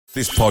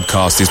This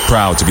podcast is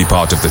proud to be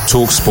part of the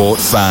TalkSport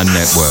Fan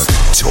Network.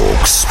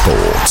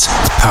 TalkSport.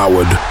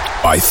 Powered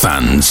by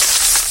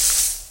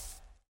fans.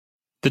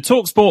 The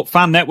TalkSport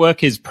Fan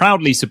Network is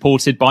proudly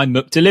supported by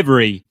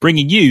McDelivery,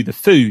 bringing you the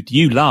food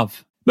you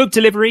love.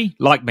 McDelivery,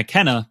 like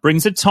McKenna,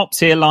 brings a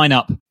top-tier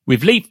lineup.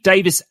 With Leif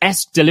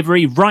Davis-esque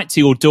delivery right to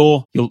your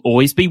door, you'll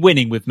always be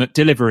winning with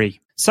McDelivery.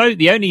 So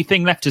the only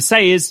thing left to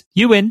say is,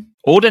 you win.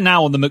 Order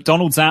now on the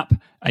McDonald's app,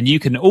 and you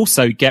can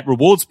also get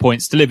rewards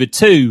points delivered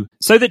too,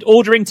 so that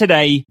ordering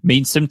today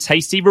means some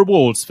tasty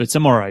rewards for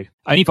tomorrow.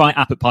 Only via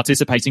app at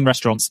participating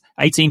restaurants.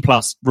 18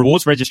 plus.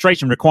 Rewards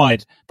registration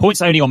required.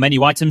 Points only on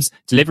menu items.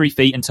 Delivery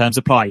fee and terms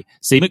apply.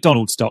 See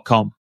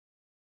mcdonalds.com.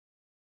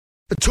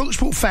 The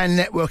TalkSport Fan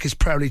Network is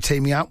proudly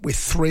teaming up with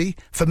 3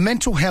 for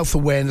Mental Health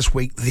Awareness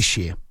Week this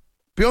year.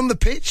 Beyond the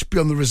pitch,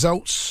 beyond the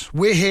results,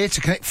 we're here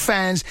to connect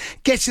fans,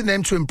 getting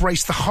them to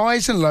embrace the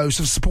highs and lows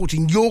of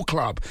supporting your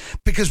club,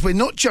 because we're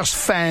not just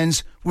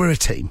fans, we're a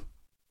team.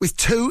 With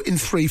 2 in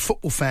 3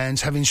 football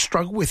fans having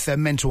struggled with their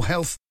mental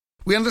health,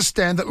 we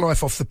understand that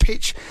life off the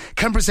pitch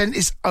can present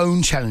its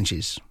own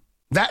challenges.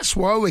 That's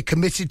why we're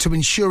committed to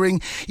ensuring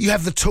you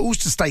have the tools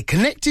to stay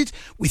connected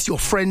with your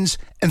friends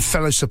and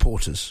fellow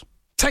supporters.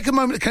 Take a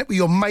moment to connect with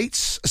your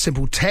mates. A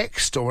simple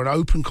text or an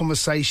open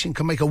conversation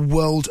can make a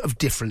world of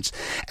difference.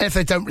 And if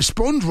they don't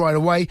respond right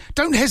away,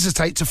 don't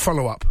hesitate to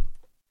follow up.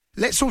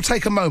 Let's all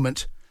take a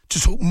moment to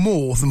talk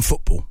more than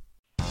football.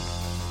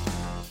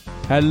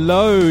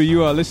 Hello,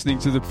 you are listening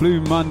to the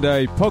Blue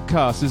Monday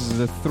podcast. This is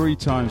a 3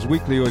 times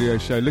weekly audio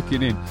show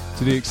looking in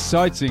to the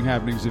exciting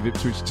happenings of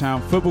Ipswich Town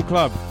Football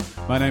Club.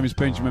 My name is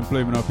Benjamin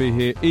Bloom and I'll be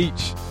here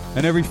each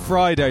and every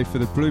Friday for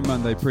the Blue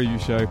Monday preview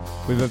show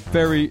with a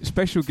very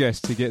special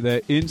guest to get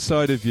their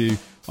insider view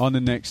on the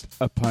next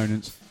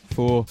opponents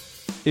for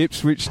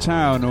Ipswich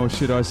Town, or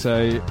should I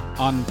say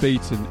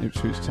unbeaten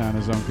Ipswich Town,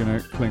 as I'm going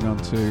to cling on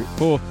to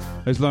for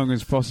as long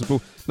as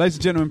possible. Ladies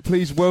and gentlemen,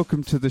 please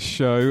welcome to the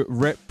show,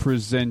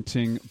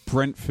 representing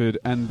Brentford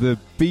and the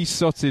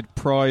besotted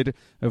pride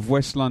of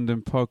West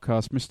London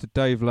podcast, Mr.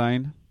 Dave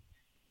Lane.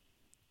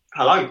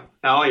 Hello,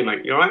 how are you,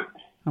 mate? You all right?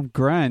 I'm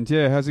grand,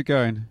 yeah. How's it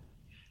going?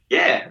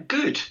 Yeah,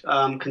 good.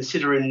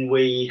 Considering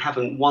we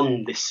haven't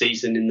won this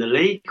season in the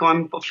league,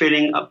 I'm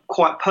feeling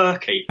quite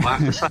perky, I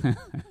have to say.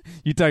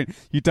 You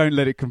don't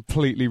let it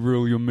completely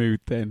rule your mood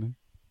then?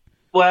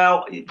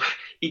 Well,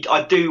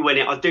 I do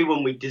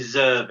when we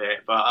deserve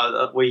it,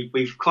 but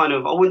we've kind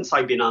of, I wouldn't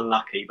say been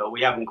unlucky, but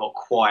we haven't got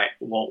quite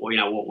what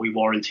we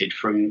warranted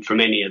from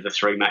any of the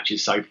 3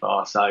 matches so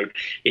far. So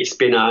it's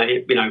been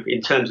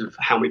in terms of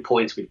how many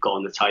points we've got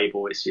on the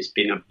table, it's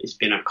been a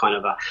kind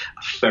of a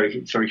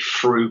very, very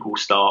frugal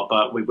start,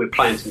 but we're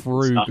playing some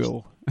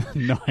frugal.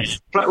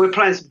 Nice. We're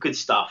playing some good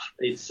stuff.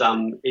 It's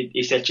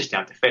just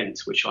our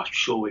defence, which I'm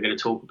sure we're going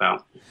to talk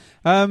about.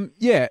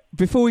 Yeah,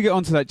 before we get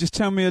on to that, just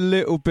tell me a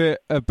little bit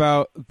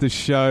about the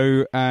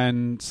show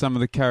and some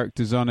of the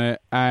characters on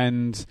it,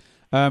 and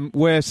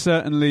where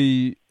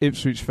certainly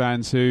Ipswich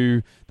fans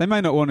who, they may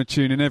not want to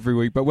tune in every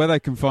week, but where they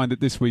can find it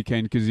this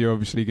weekend, because you're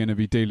obviously going to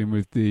be dealing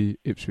with the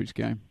Ipswich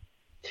game.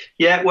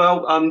 Yeah,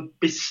 well,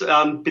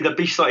 the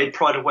Besotted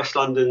Pride of West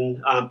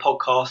London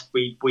podcast,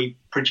 we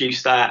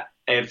produce that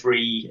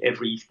every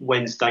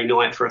Wednesday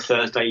night for a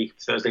Thursday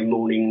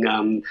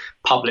morning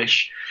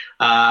publish.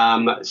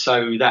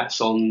 So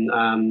that's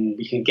on,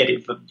 you can get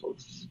it for,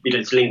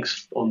 there's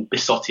links on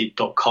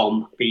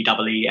besotted.com,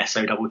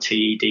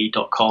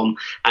 BEESOTTED.com,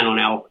 and on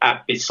our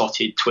at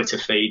Besotted Twitter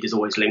feed, there's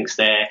always links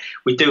there.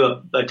 We do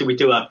a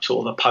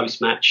sort of a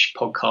post-match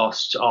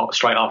podcast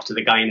straight after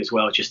the game as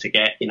well, just to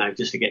get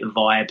the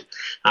vibe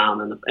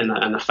and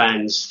the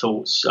fans'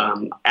 thoughts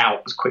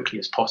out as quickly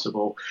as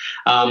possible.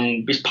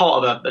 It's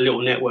part of a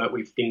little network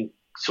we've been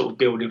sort of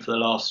building for the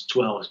last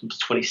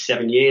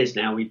 27 years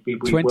now. We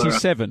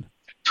 27?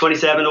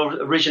 27,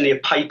 originally a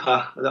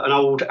paper, an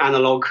old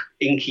analogue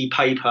inky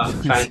paper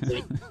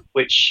fancy,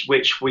 which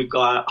we've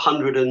got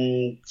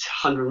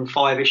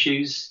 105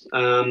 issues,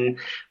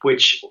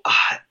 which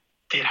I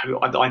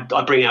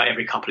bring out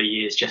every couple of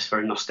years just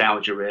for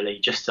nostalgia, really.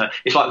 It's like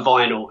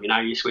vinyl,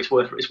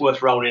 it's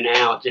worth rolling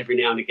out every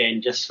now and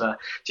again just so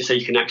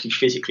you can actually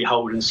physically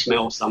hold and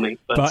smell something.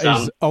 But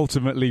it's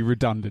ultimately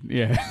redundant,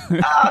 yeah.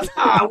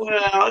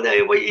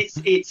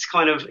 It's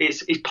kind of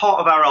it's part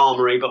of our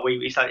armoury, but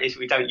we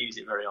don't use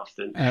it very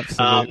often.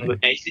 Absolutely.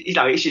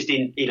 It's just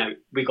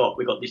we got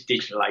this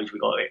digital age. We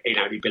got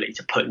the ability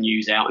to put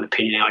news out and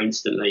opinion out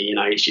instantly.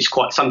 It's just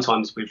quite,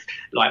 sometimes with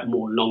like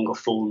more longer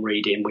form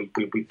reading, we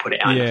put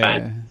it out in the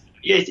fan.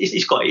 Yeah,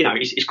 it's got,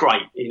 it's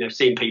great,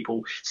 seeing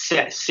people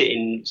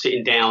sitting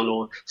down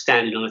or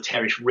standing on a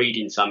terrace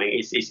reading something.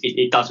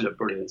 It does look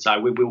brilliant. So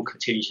we will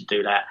continue to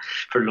do that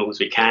for as long as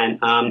we can.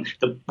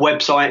 The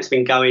website's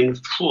been going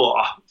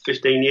for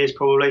 15 years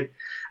probably.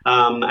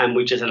 and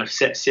we just had a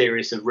set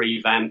series of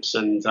revamps,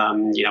 and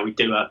we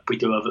do a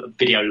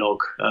video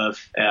log of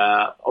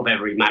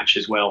every match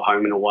as well,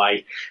 home and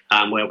away,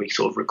 where we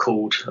sort of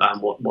record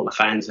what the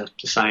fans are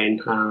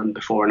saying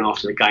before and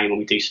after the game, and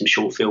we do some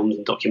short films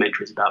and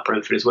documentaries about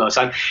Brentford as well.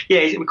 So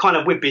yeah,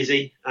 we're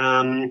busy,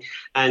 the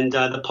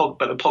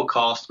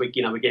podcast,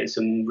 we're getting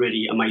some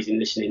really amazing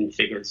listening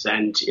figures,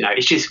 and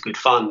it's just good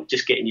fun,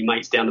 just getting your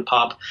mates down the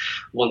pub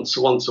once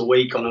a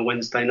week on a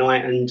Wednesday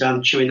night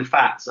and chewing the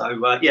fat. So it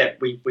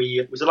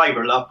was a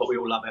labour of love, but we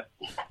all love it.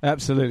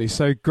 Absolutely.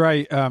 So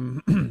great,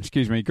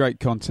 great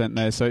content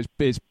there. So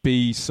it's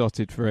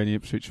besotted for any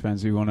Ipswich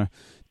fans who want to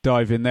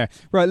dive in there.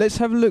 Right, let's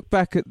have a look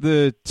back at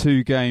the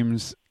two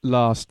games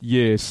last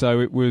year. So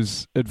it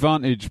was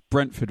advantage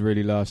Brentford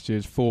really last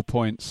year, 4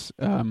 points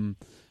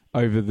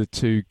over the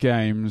two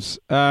games.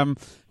 For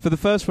the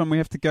first one, we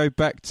have to go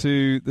back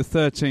to the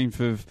 13th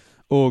of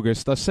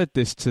August. I said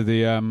this to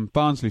the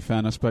Barnsley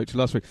fan I spoke to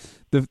last week.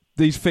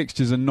 These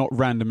fixtures are not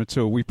random at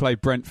all. We play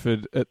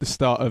Brentford at the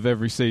start of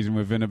every season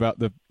within about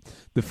the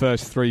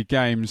first three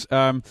games.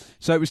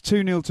 So it was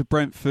 2-0 to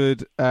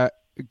Brentford at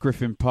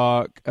Griffin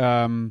Park.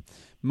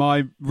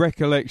 My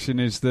recollection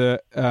is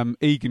that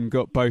Egan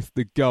got both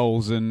the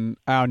goals, and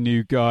our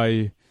new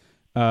guy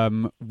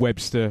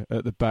Webster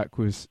at the back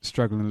was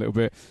struggling a little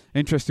bit.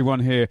 Interesting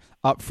one here.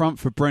 Up front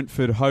for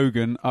Brentford,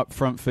 Hogan. Up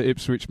front for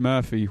Ipswich,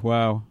 Murphy.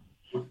 Wow.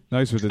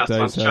 Those were the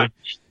days, though.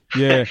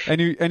 Yeah.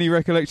 Any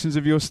recollections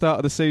of your start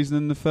of the season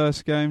in the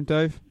first game,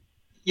 Dave?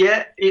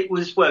 Yeah, it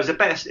was a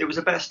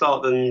better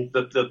start than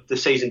the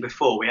season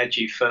before. We had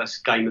you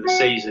first game of the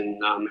season,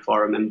 if I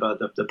remember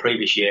the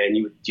previous year, and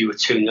you were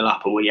 2-0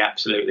 up, and we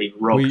absolutely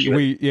robbed you.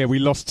 We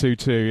lost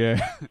 2-2.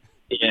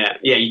 Yeah.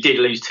 Yeah, you did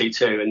lose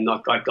 2-2, and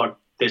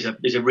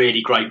there's a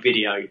really great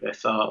video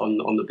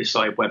on the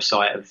Beside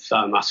website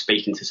of us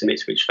speaking to some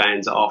Ipswich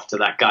fans after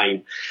that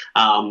game.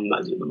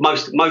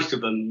 Most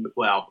of them,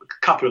 well,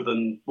 a couple of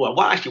them, well,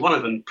 actually one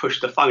of them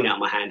pushed the phone out of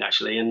my hand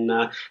actually, and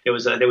there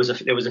was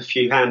a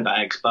few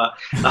handbags, but.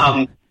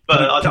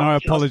 But I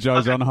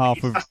apologise on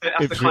behalf of that's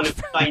the kind of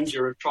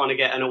danger of trying to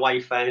get an away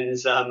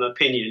fan's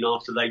opinion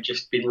after they've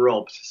just been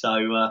robbed.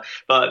 So,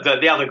 but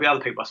the other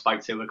people I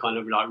spoke to were kind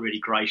of like really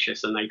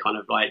gracious, and they kind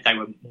of they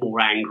were more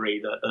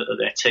angry at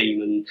their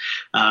team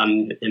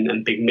and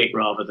Big Mick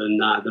rather than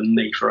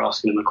me for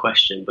asking them a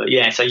question. But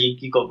yeah, so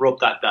you got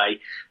robbed that day,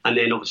 and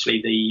then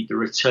obviously the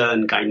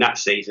return game that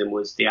season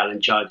was the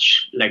Alan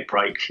Judge leg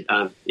break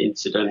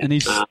incident, and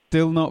he's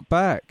still not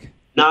back.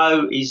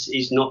 No,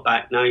 he's not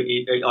back. No,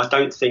 I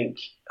don't think.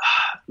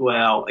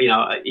 Well,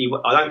 I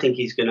don't think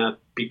he's going to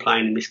be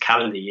playing in this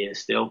calendar year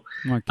still.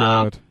 My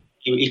God.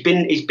 He's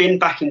been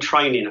back in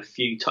training a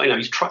few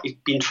times. He's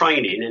been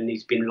training and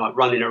he's been like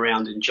running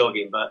around and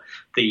jogging. But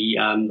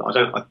I'm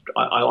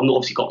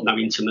obviously got no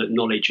intimate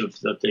knowledge of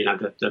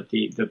the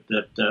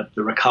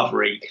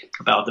recovery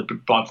about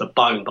the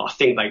bone. But I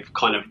think they've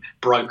kind of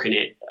broken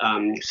it,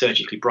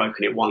 surgically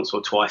broken it once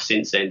or twice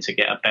since then to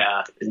get a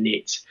better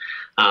knit.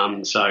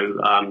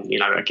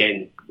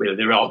 Again,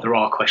 there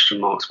are question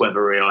marks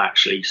whether he'll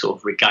actually sort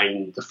of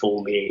regain the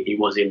form he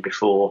was in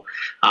before.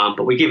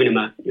 But we're giving him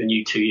a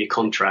new 2-year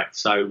contract.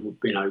 So,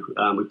 we've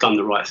done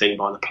the right thing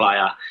by the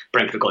player.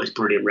 Brentford got this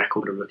brilliant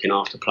record of looking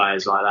after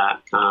players like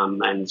that.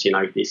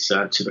 This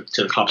to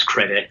the club's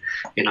credit,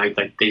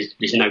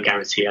 there's no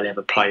guarantee he'll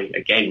ever play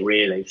again,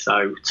 really.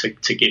 So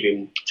to give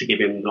him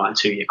like a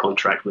 2-year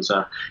contract was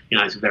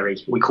it's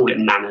very, we call it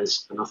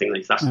manners, and I think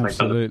that's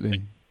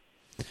absolutely.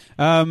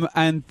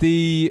 And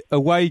the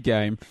away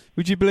game,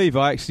 would you believe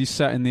I actually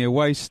sat in the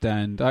away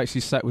stand? I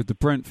actually sat with the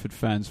Brentford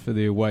fans for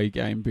the away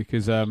game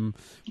because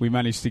we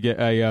managed to get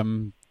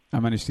I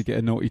managed to get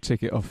a naughty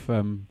ticket off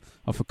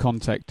a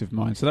contact of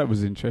mine, so that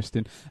was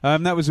interesting.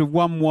 That was a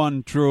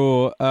 1-1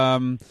 draw,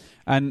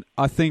 and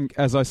I think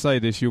as I say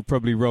this, you'll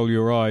probably roll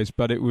your eyes,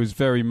 but it was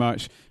very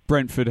much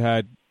Brentford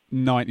had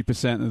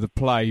 90% of the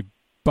play,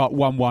 but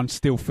 1-1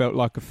 still felt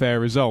like a fair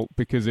result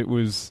because it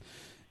was.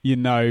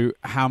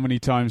 How many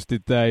times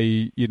did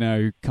they,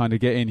 kind of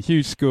get in?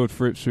 Hughes scored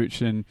for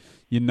Ipswich and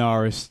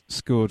Yanaris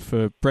scored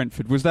for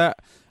Brentford. Was that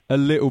a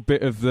little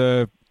bit of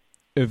the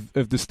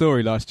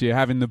story last year,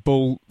 having the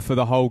ball for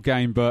the whole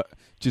game but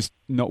just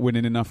not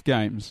winning enough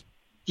games?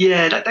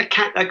 Yeah,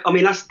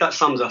 that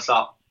sums us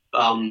up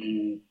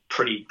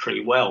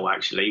pretty well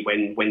actually.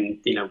 When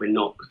we're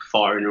not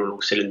firing on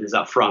all cylinders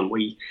up front,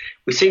 we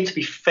seem to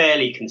be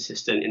fairly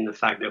consistent in the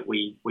fact that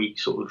we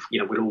sort of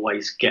we'll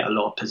always get a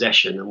lot of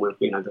possession, and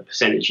the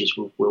percentages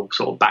will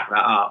sort of back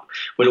that up.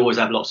 We'll always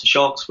have lots of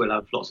shots. We'll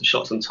have lots of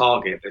shots on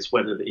target. It's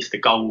whether it's the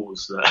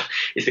goals that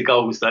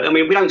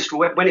we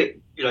don't when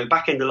it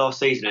back end of last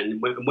season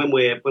and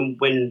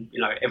when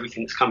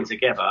everything's coming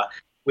together.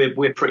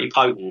 We're pretty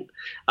potent,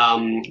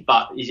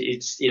 but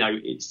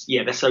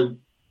they're so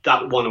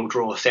that 1-1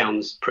 draw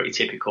sounds pretty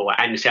typical,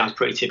 and it sounds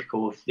pretty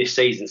typical of this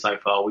season so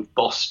far. We've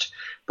bossed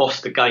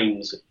the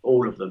games,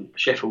 all of them.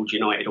 Sheffield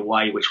United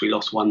away, which we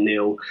lost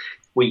 1-0.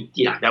 We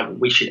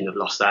shouldn't have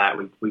lost that.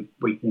 We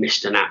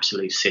missed an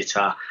absolute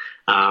sitter.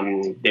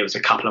 There was a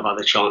couple of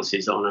other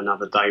chances on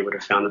another day would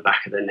have found the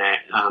back of the net.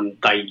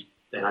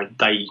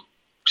 They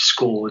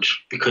scored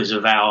because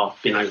of our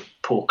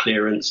poor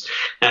clearance.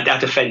 Now, our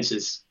defence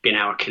has been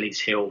our Achilles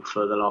heel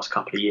for the last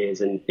couple of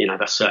years, and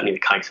that's certainly the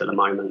case at the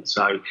moment.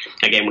 So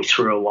again, we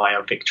threw away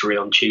our victory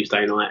on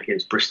Tuesday night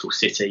against Bristol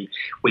City.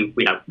 We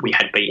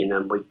had beaten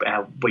them.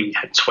 We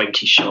had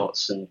 20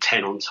 shots and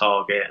 10 on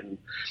target, and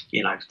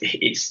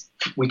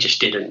we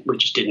just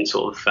didn't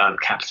sort of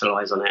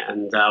capitalise on it,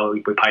 and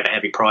we paid a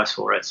heavy price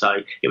for it.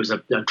 So it was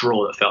a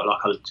draw that felt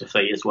like a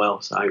defeat as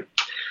well. So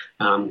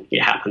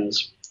it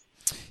happens.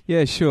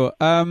 Yeah, sure.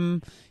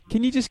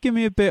 Can you just give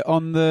me a bit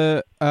on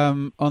the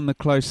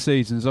close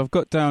seasons? I've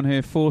got down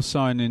here 4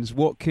 signings: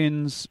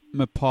 Watkins,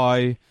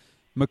 Mapai,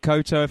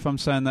 Makoto, if I'm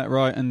saying that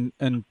right, and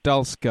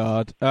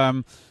Dalsgaard.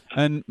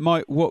 And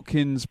might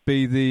Watkins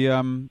be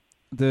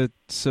the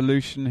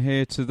solution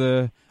here to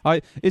the?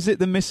 Is it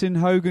the missing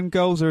Hogan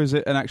goals, or is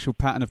it an actual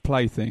pattern of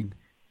play thing?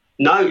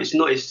 No, it's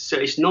not.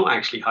 It's not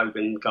actually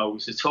Hogan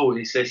goals at all.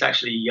 It's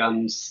actually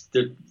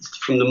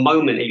from the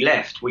moment he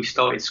left, we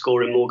started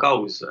scoring more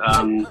goals.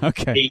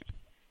 Okay.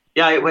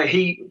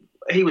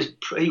 He was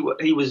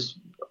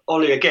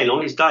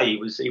on his day.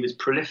 He was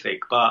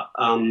prolific, but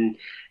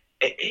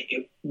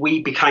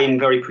we became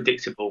very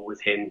predictable with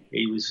him.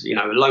 He was a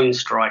lone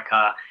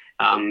striker.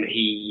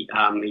 He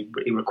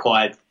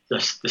required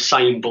the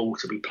same ball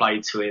to be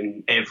played to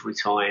him every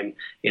time.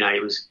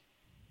 It was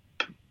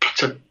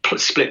to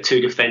split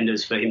 2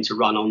 defenders for him to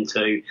run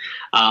onto,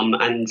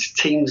 and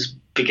teams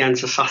began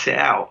to suss it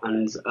out.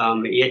 And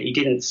he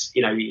didn't.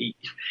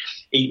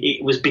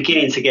 It was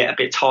beginning to get a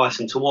bit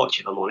tiresome to watch,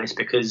 if I'm honest,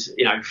 because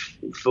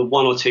for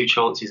 1 or 2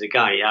 chances a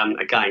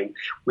game,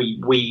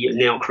 we are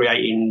now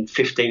creating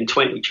 15,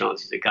 20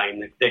 chances a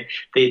game.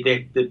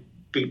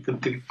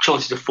 The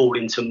chances are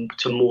falling to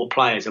more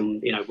players,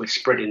 and we're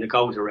spreading the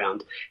goals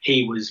around.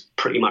 He was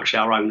pretty much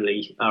our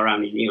only we're a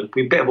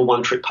bit of a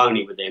one-trick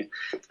pony with him.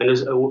 And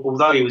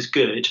although he was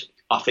good,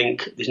 I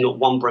think there's not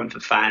one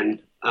Brentford fan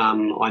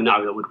I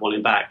know that would want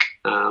him back.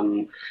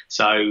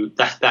 So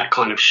that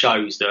kind of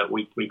shows that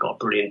we got a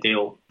brilliant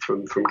deal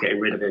from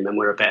getting rid of him, and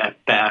we're a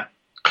better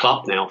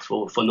club now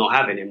for not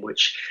having him,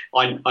 which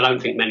I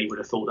don't think many would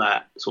have thought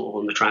that sort of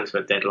on the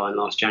transfer deadline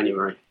last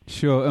January.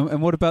 Sure.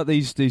 And what about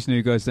these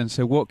new guys then?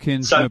 So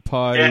Watkins,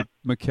 Mapai,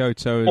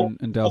 Makoto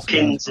and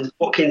Dalsgaard.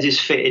 Watkins is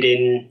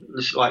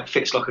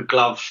fits like a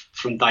glove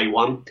from day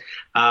one.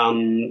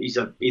 He's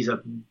a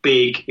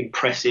big,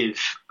 impressive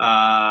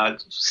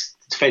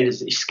defender.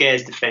 He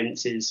scares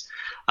defences.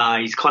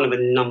 He's kind of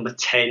a number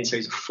 10, so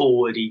he's a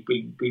forward. He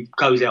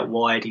goes out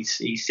wide. He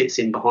sits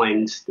in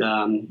behind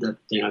the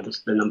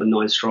number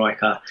 9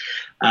 striker.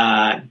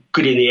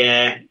 Good in the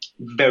air,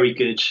 very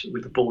good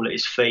with the ball at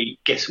his feet.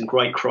 Gets some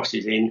great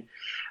crosses in,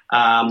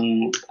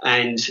 and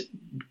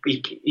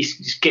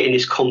he's getting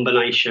this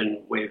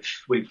combination with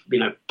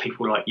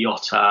people like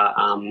Jota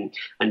and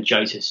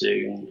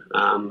Jotasoon,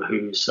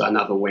 who's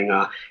another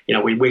winger.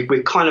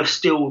 We're kind of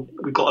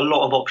we've got a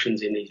lot of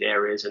options in these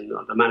areas, and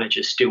the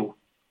manager's still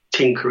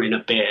tinkering a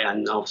bit,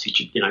 and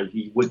obviously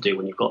you would do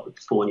when you've got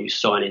 4 new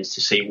signings to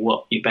see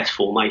what your best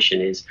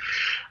formation is.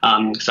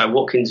 So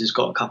Watkins has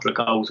got a couple of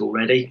goals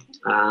already.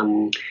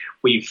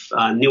 We've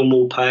Neil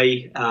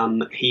Maupay,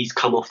 he's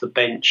come off the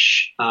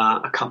bench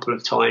a couple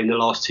of times in the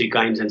last 2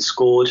 games and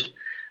scored.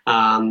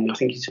 I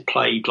think he's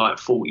played like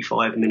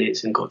 45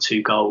 minutes and got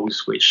 2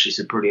 goals, which is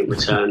a brilliant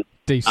return.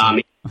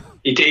 Decent.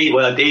 It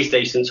is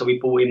decent. So we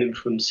bought him in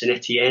from Saint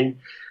Etienne.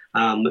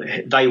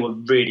 They were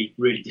really,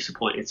 really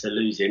disappointed to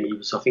lose him.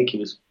 I think he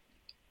was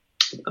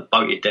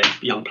voted their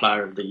young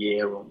player of the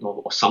year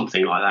or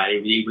something like that.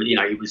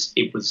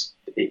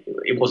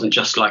 It wasn't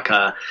just like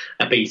a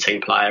B team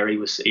player. He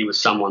was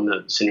someone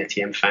that Saint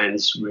Etienne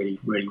fans really,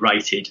 really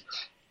rated.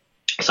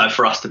 So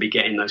for us to be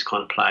getting those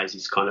kind of players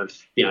is kind of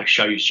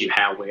shows you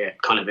how we're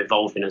kind of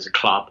evolving as a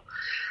club.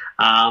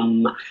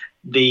 What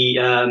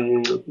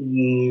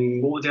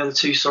were the other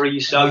 2? Sorry,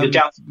 you said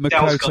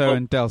Makoto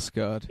and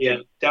Dalsgaard. Yeah,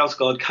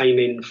 Dalsgaard came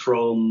in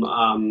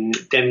from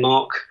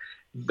Denmark.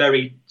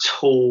 Very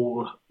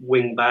tall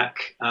wing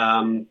back,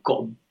 got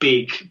a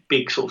big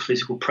sort of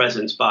physical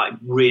presence, but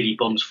really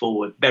bombs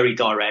forward. Very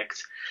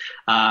direct.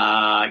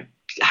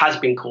 Has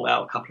been caught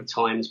out a couple of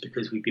times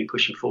because we've been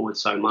pushing forward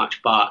so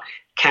much, but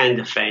can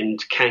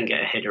defend, can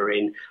get a header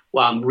in.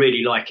 Well, I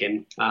really like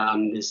him.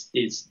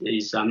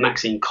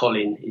 Maxime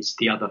Collin is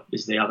the other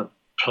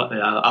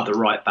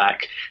right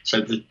back.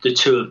 So the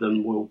 2 of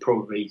them will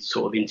probably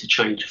sort of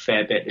interchange a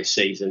fair bit this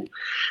season.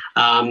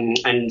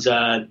 And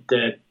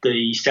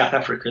the South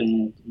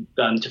African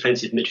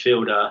defensive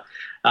midfielder,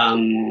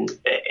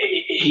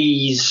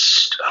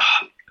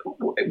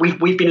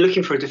 we've been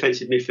looking for a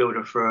defensive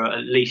midfielder for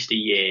at least a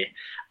year,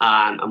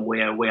 and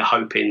we're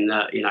hoping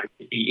that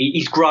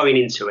he's growing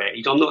into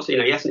it. I'm not,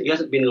 he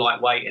hasn't been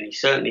lightweight, and he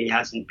certainly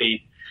hasn't been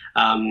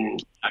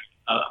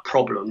a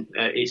problem.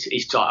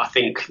 I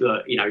think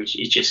that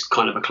he's just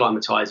kind of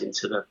acclimatising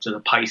to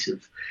the pace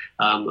of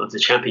the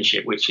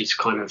Championship, which is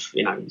kind of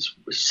it's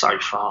so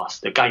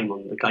fast. The game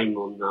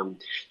on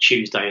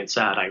Tuesday and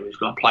Saturday was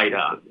played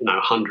at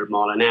 100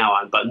 mile an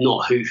hour, but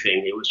not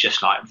hoofing. It was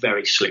just like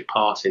very slick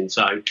passing.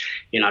 So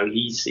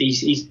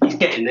he's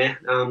getting there,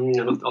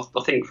 and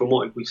I think from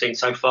what we've seen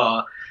so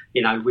far,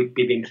 we've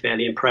been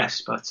fairly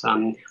impressed. But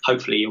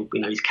hopefully,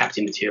 he's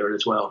captain material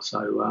as well.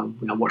 So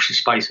watch the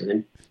space with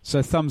him.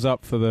 So thumbs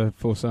up for the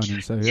four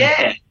signings. So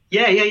yeah.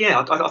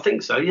 I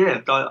think so.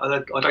 Yeah,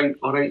 I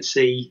don't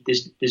see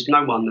there's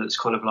no one that's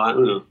kind of like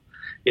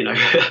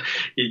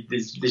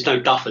there's no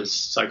duffers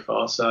so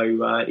far. So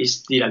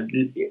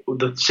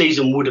the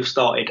season would have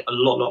started a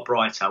lot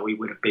brighter. We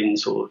would have been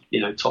sort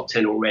of top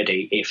 10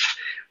 already if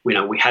we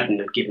hadn't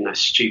have given a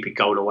stupid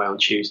goal away on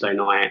Tuesday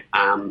night.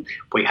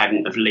 We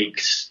hadn't have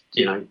leaked.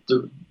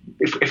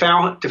 If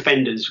our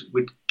defenders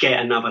would get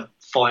another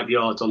 5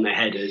 yards on their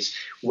headers,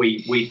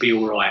 we'd be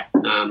all right.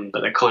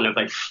 But they've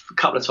a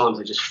couple of times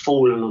they've just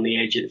fallen on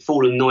the edge,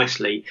 fallen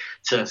nicely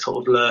to sort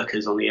of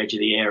lurkers on the edge of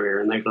the area,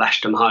 and they've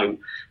lashed them home.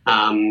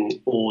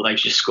 Or they've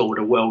just scored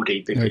a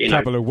worldie. A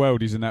couple of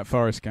worldies in that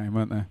Forest game,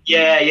 weren't there?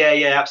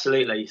 Yeah,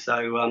 absolutely.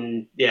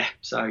 So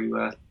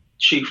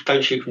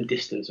don't shoot from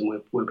distance,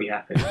 and we'll be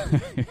happy.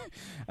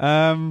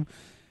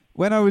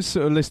 When I was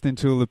sort of listening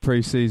to all the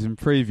pre-season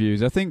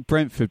previews, I think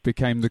Brentford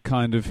became the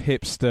kind of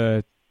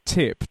hipster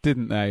tip,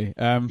 didn't they?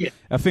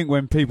 I think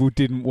when people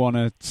didn't want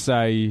to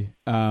say,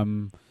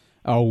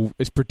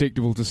 it's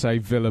predictable to say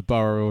Villa,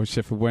 Borough or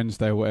Sheffield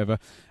Wednesday or whatever,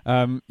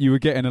 you were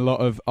getting a lot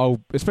of,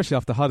 especially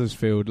after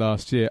Huddersfield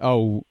last year,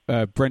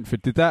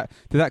 Brentford. Did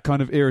that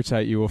kind of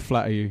irritate you or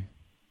flatter you?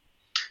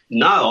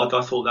 No,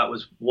 I thought that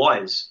was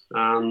wise.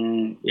 I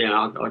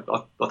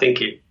think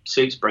it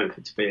suits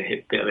Brentford to be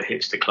a bit of a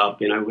hipster club.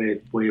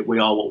 We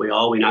are what we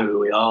are. We know who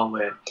we are.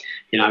 We're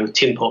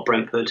tin pot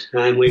Brentford,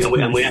 and we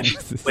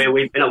actually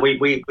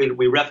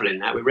we revel in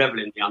that. We revel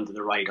in the under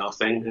the radar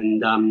thing,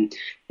 and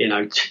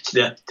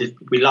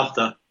we love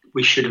the.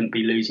 We shouldn't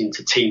be losing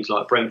to teams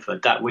like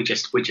Brentford. That we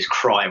just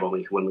cry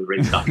when we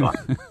read stuff like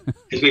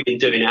because we've been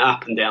doing it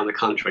up and down the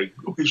country.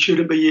 We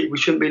shouldn't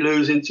be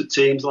losing to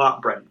teams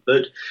like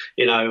Brentford,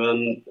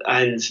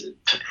 and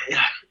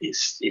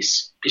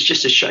it's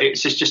just a show.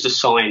 It's just a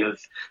sign of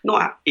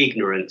not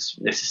ignorance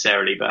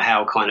necessarily, but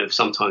how kind of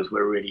sometimes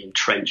we're really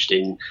entrenched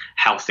in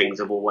how things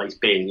have always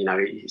been.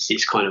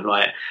 It's kind of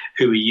like,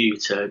 who are you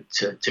to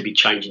be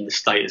changing the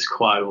status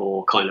quo,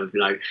 or kind of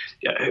who are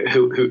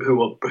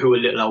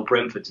little old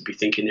Brentford to be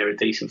thinking they're a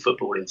decent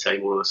footballing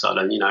team all of a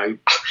sudden.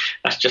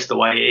 That's just the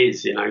way it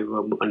is.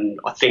 And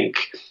I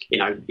think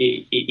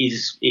it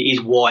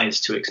is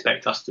wise to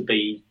expect us to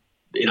be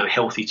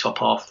healthy top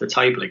half of the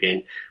table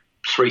again.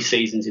 3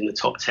 seasons in the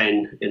top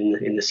 10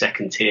 in the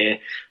second tier.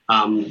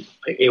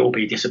 It will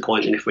be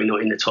disappointing if we're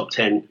not in the top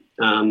 10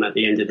 at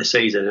the end of the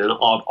season. And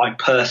I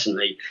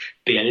personally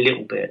be a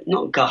little bit,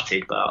 not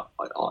gutted, but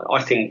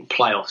I think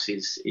playoffs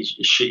is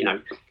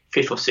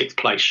 5th or 6th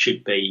place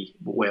should be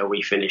where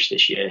we finish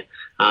this year.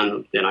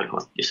 And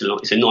it's a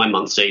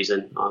 9-month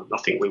season. I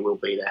think we will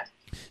be there.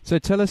 So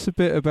tell us a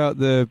bit about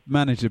the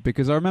manager,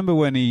 because I remember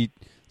when he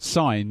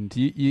signed,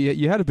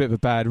 you had a bit of a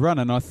bad run,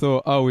 and I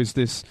thought, is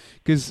this,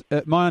 because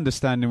my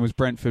understanding was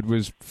Brentford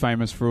was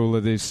famous for all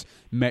of this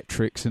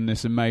metrics and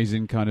this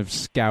amazing kind of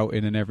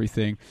scouting and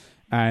everything.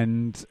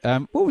 And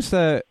what was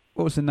the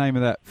name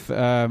of that?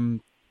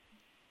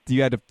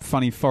 You had a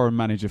funny foreign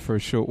manager for a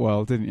short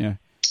while, didn't you?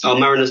 Oh,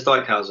 Marinus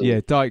Dijkhuizen. Yeah,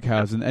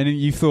 Dijkhuizen. And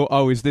you thought,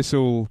 is this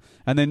all?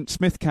 And then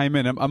Smith came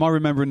in. Am I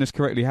remembering this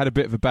correctly? Had a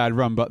bit of a bad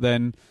run, but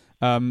then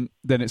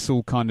it's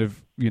all kind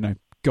of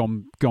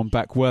gone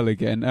back well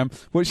again.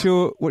 What's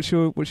your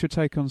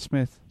take on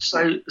Smith?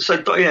 So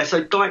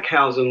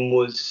Dijkhuizen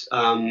was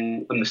a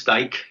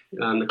mistake.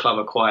 The club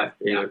are quite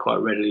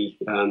readily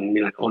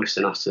honest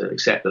enough to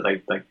accept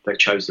that they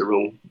chose the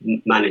wrong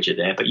manager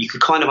there. But you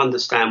could kind of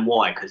understand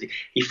why, because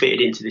he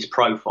fitted into this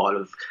profile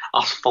of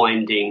us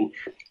finding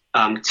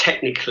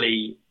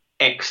technically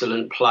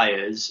excellent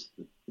players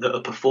that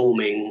are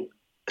performing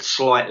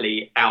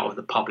slightly out of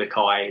the public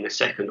eye in a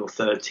second or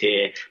third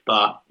tier,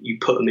 but you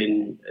put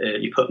them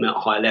at a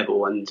high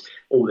level, and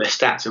all their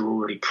stats are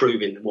already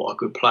proving what a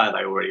good player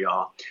they already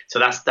are. So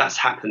that's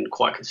happened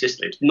quite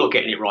consistently. It's not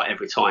getting it right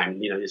every time.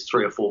 There's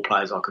 3 or 4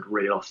 players I could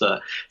reel off that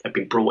have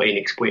been brought in,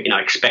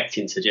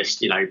 expecting to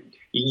just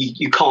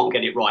you can't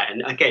get it right.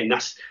 And again,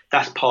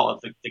 that's part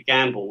of the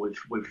gamble with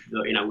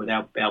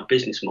our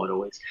business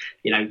model. Is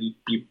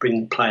you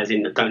bring players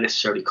in that don't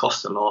necessarily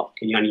cost a lot,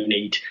 and you only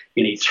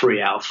need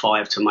 3 out of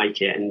 5 to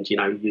make it, and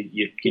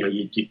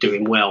you're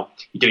doing well.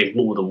 You're doing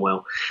more than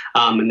well.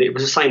 And it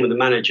was the same with the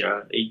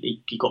manager.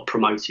 He got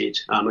promoted.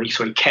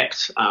 He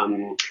kept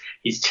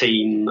his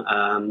team.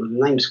 The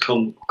name's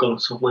gone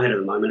off the top of my head at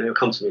the moment. It'll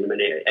come to me in a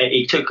minute.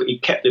 He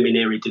kept them in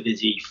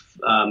Eredivisie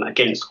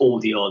against all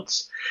the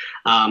odds.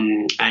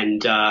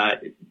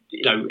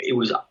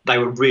 they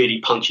were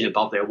really punching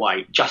above their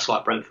weight, just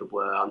like Brentford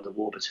were under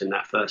Warburton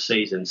that first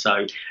season.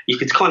 So you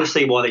could kind of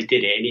see why they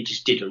did it, and it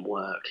just didn't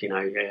work. We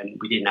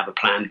didn't have a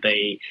plan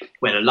B.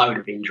 We had a load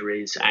of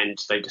injuries, and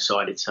they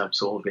decided to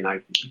sort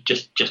of,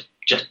 just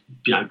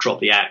drop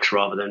the axe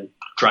rather than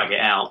drag it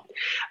out.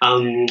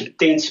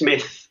 Dean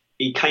Smith,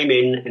 he came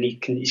in and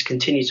he's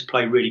continued to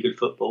play really good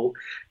football.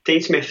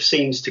 Dean Smith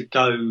seems to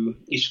go,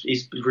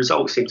 his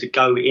results seem to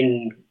go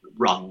in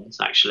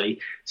runs, actually.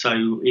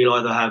 So he'll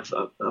either have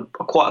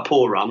quite a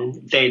poor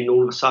run, then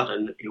all of a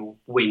sudden he'll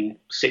win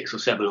 6 or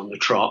 7 on the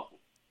trot,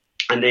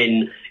 and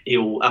then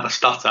he'll have a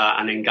stutter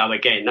and then go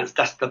again. That's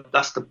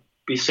the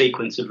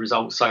sequence of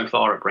results so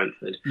far at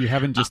Brentford. You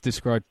haven't just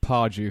described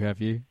Pardew,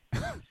 have you?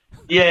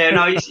 Yeah,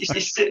 no,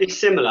 it's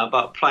similar,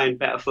 but playing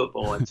better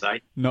football, I'd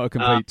say. Not a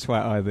complete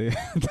twat either.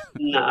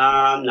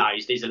 No,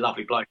 he's a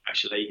lovely bloke,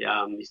 actually.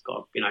 He's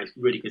got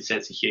really good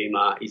sense of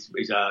humour.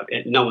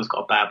 No one's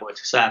got a bad word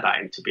to say about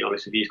him, to be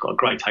honest with you. He's got a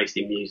great taste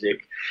in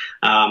music.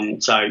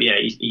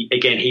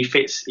 He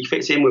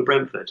fits in with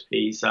Brentford.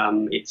 It's a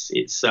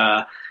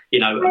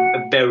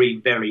very,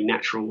 very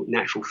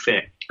natural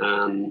fit.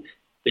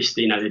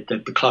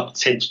 The club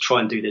tend to try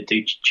and do their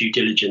due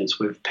diligence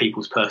with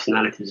people's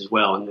personalities as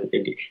well, and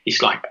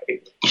it's like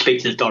you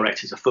speak to the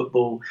directors of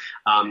football,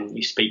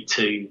 you speak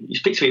to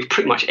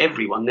pretty much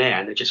everyone there,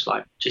 and they're just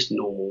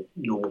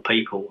normal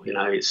people.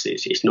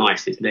 It's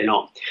nice. They're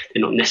not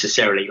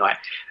necessarily like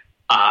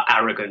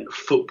arrogant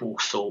football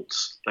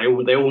sorts. They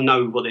all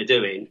know what they're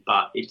doing,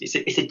 but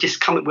it's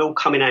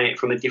coming at it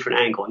from a different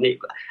angle, and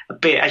a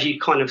bit as you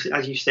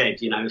said,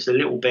 it's a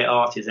little bit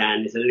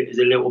artisan, it's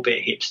a little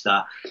bit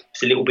hipster,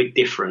 it's a little bit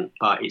different,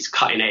 but it's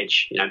cutting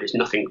edge. There's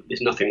nothing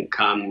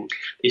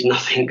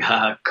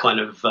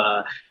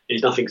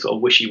sort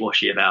of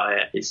wishy-washy about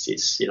it.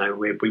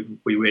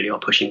 We really are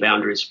pushing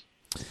boundaries.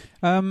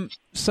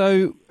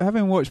 So,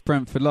 having watched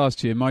Brentford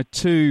last year, my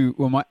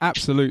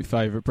absolute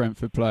favourite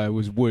Brentford player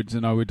was Woods,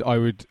 and I would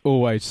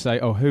always say,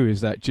 "Oh, who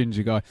is that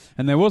ginger guy?"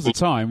 And there was a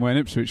time when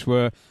Ipswich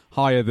were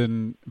higher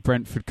than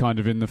Brentford, kind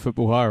of in the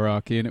football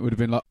hierarchy, and it would have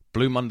been like.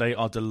 Blue Monday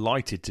are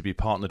delighted to be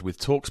partnered with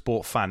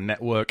TalkSport Fan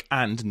Network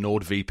and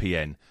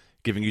NordVPN,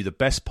 giving you the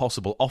best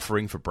possible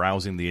offering for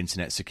browsing the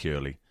internet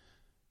securely.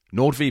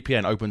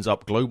 NordVPN opens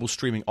up global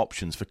streaming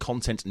options for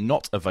content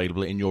not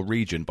available in your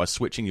region by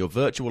switching your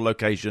virtual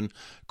location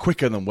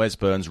quicker than Wes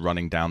Burns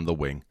running down the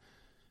wing.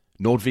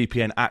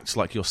 NordVPN acts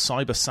like your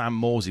cyber Sam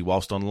Morsey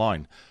whilst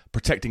online,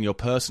 protecting your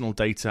personal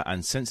data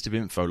and sensitive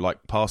info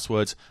like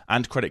passwords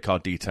and credit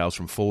card details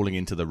from falling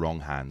into the wrong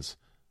hands.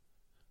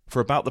 For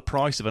about the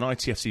price of an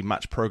ITFC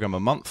match programme a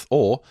month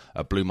or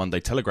a Blue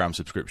Monday Telegram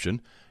subscription,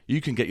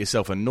 you can get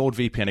yourself a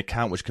NordVPN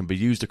account which can be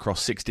used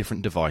across 6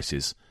 different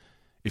devices.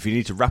 If you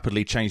need to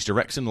rapidly change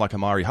direction like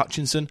Amari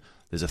Hutchinson,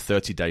 there's a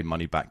 30-day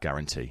money-back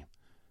guarantee.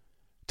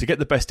 To get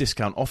the best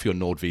discount off your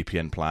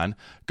NordVPN plan,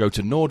 go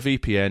to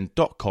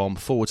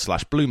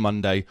nordvpn.com/Blue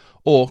Monday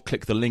or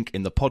click the link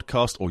in the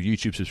podcast or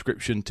YouTube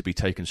subscription to be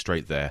taken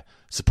straight there,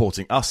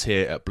 supporting us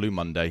here at Blue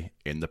Monday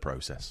in the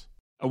process.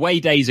 Away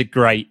days are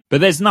great,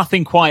 but there's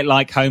nothing quite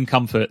like home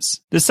comforts.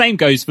 The same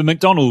goes for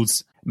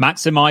McDonald's.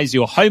 Maximise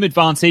your home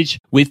advantage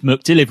with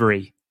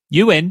McDelivery.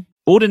 You in?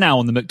 Order now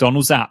on the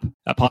McDonald's app.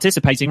 At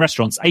participating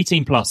restaurants,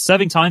 18 plus,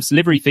 serving times,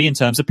 delivery fee and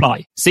terms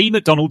apply. See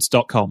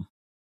mcdonalds.com.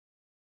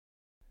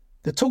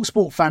 The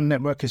TalkSport Fan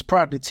Network is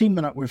proudly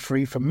teaming up with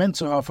Free for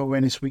Mental Health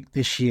Awareness Week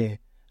this year.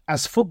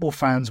 As football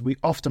fans, we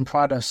often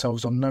pride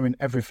ourselves on knowing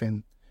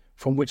everything,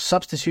 from which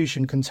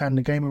substitution can turn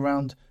the game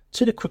around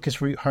to the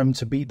quickest route home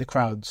to beat the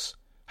crowds.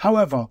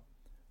 However,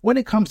 when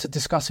it comes to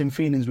discussing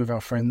feelings with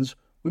our friends,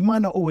 we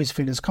might not always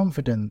feel as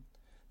confident.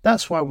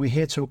 That's why we're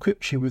here to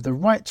equip you with the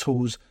right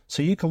tools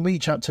so you can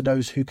reach out to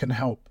those who can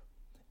help.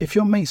 If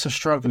your mates are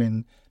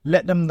struggling,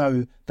 let them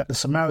know that the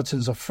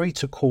Samaritans are free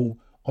to call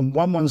on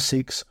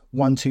 116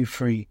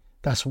 123.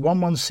 That's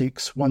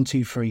 116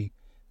 123.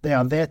 They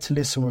are there to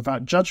listen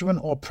without judgment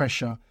or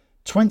pressure,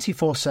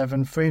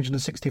 24/7,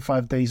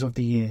 365 days of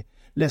the year.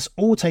 Let's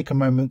all take a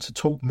moment to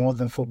talk more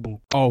than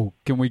football. Oh,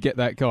 can we get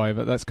that guy?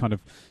 But that's kind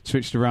of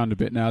switched around a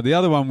bit now. The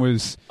other one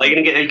was... Are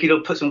you going to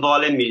put some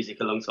violin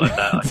music alongside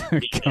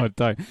that? God,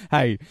 don't.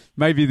 Hey,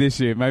 maybe this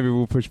year. Maybe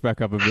we'll push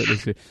back up a bit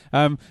this year.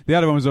 The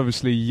other one was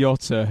obviously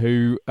Jota,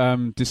 who,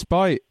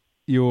 despite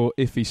your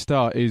iffy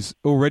start, is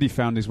already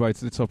found his way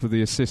to the top of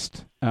the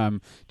assist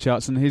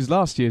charts. And his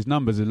last year's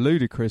numbers are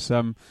ludicrous.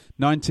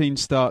 19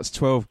 starts,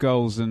 12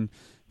 goals and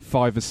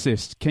 5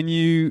 assists. Can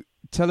you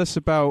tell us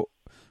about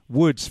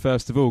Woods,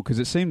 first of all, because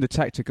it seemed the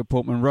tactic at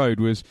Portman Road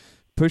was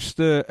push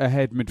the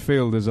ahead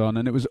midfielders on,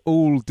 and it was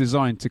all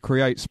designed to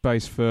create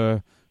space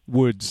for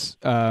Woods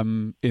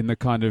in the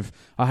kind of,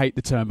 I hate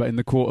the term, but in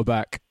the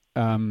quarterback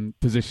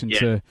position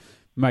to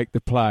make the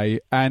play.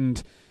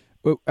 And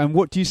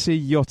what do you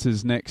see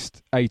Jota's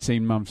next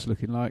 18 months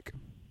looking like?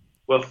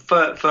 Well,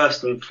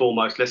 first and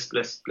foremost, let's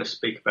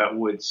speak about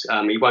Woods.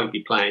 He won't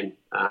be playing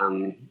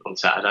on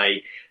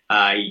Saturday.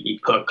 He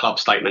put a club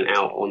statement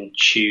out on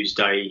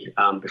Tuesday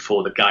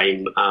before the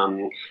game,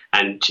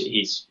 and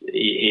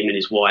him and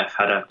his wife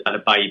had a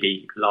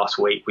baby last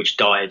week, which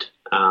died.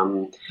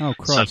 Oh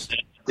Christ! So,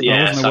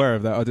 I wasn't aware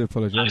of that. I do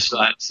apologise.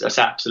 That's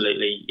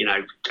absolutely,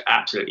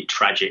 absolutely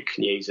tragic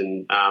news,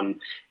 and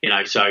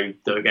so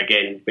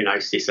again,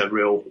 it's a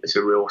real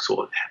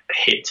sort of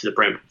hit to the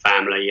Brentford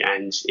family,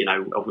 and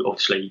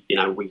obviously,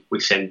 we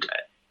send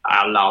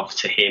our love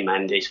to him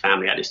and his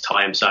family at this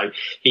time. So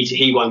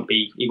he won't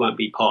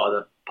be part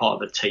of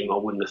the team. I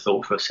wouldn't have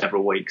thought for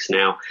several weeks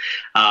now.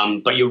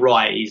 But you're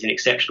right, he's an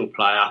exceptional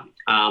player.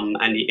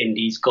 And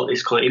he's got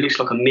this he looks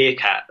like a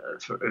meerkat,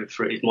 for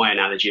my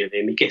analogy of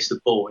him. He gets the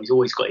ball, he's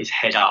always got his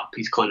head up,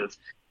 he's kind of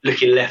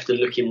looking left and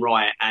looking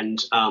right,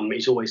 and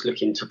he's always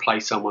looking to play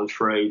someone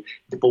through.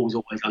 The ball's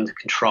always under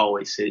control.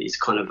 It's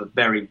kind of a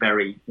very,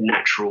 very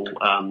natural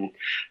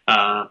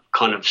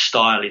kind of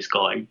style he's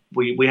got.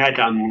 We had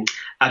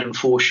Adam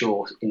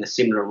Forshaw in a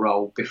similar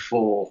role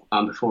before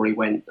he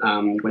went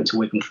to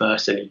Wigan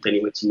first, and then he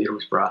went to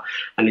Middlesbrough.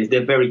 And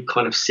they're very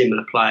kind of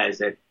similar players.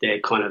 They're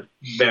kind of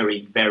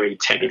very, very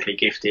technically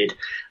gifted,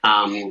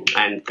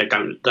 and they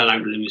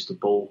don't lose the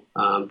ball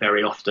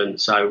very often.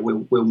 So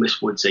we'll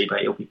miss Woodsy, but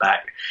he'll be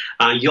back.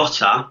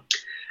 Jota,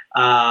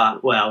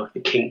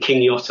 King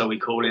Jota we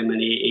call him,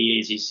 and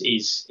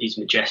he's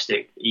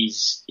majestic.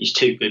 He's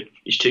too good.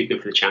 He's too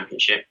good for the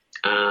Championship.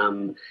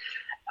 But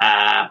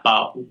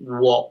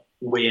what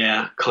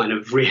we're kind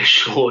of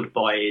reassured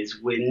by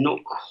is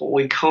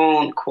we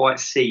can't quite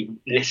see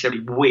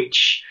necessarily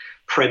which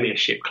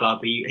Premiership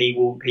club he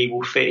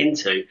will fit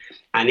into,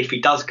 and if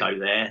he does go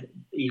there,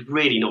 he's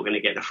really not going to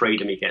get the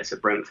freedom he gets at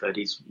Brentford.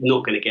 He's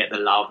not going to get the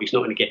love. He's not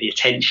going to get the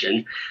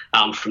attention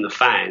from the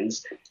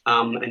fans,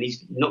 and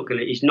he's not going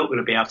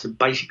to be able to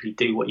basically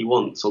do what he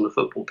wants on the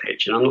football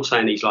pitch. And I'm not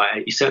saying he's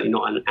certainly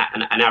not an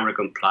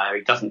arrogant player.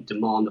 He doesn't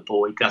demand the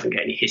ball. He doesn't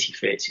get any hissy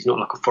fits. He's not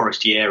like a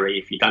Forestieri.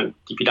 If you don't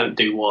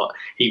do what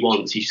he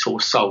wants, he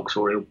sort of sulks,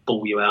 or he'll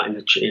ball you out on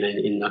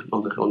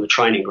the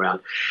training ground.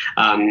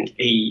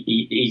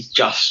 He's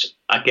just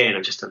a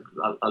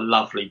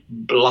lovely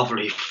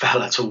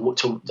fella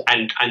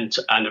and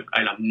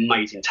an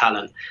amazing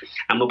talent.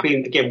 And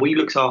we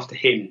looked after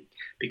him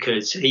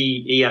because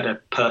he had a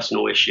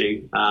personal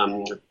issue,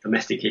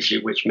 domestic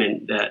issue, which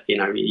meant that he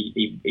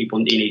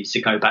needed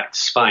to go back to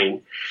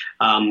Spain.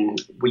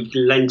 We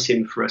lent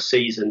him for a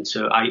season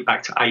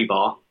back to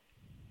Eibar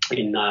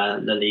in La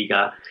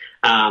Liga.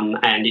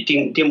 And it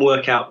didn't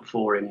work out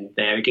for him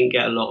there. He didn't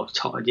get a lot of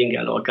time. Didn't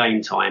get a lot of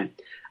game time.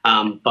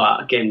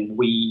 But again,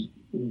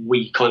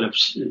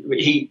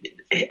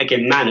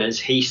 Manners,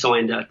 he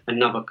signed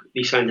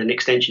an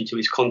extension to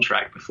his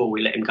contract before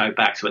we let him go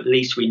back. So at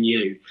least we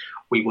knew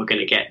we were going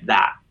to get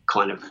that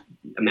kind of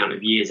amount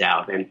of years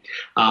out of him.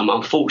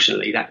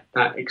 Unfortunately, that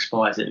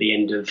expires at the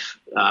end of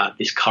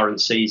this current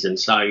season.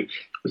 So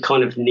we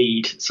kind of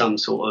need some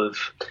sort of,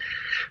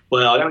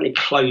 I don't need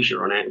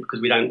closure on it, because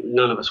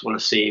none of us want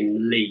to see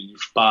him leave,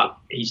 but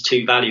he's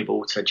too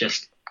valuable to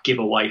just give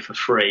away for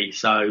free.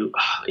 So,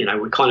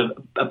 we're kind of,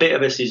 a bit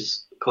of us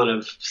is kind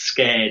of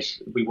scared.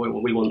 We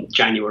want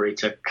January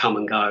to come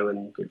and go,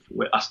 and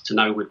us to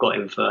know we've got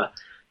him for,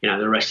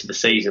 the rest of the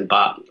season.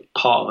 But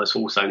part of us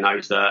also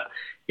knows that,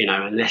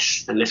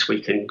 unless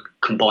we can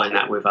combine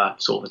that with a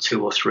sort of a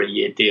 2 or 3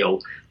 year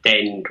deal,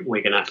 then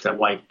we're going to have to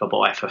wave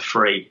bye-bye for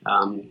free,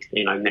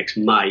 next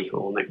May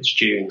or next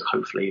June,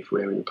 hopefully, if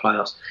we're in the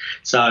playoffs.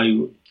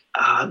 So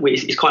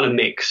it's kind of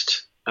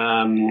mixed.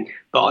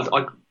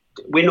 But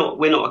we're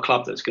not a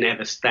club that's going to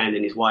ever stand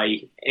in his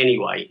way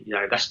anyway.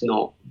 That's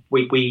not,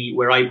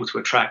 we're able to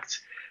attract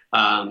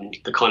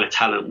the kind of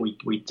talent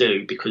we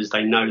do, because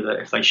they know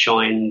that if they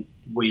shine,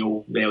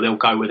 they'll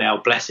go with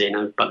our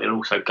blessing, but they'll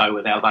also go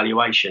with our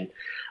valuation.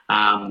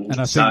 And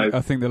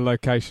I think the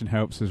location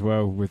helps as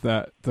well with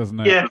that, doesn't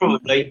it? Yeah,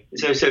 probably.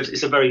 So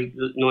it's a very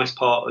nice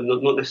part.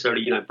 Not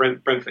necessarily,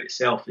 Brentford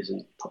itself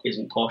isn't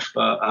posh,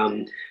 but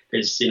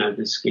there's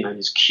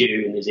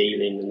Kew, and there's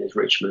Ealing, and there's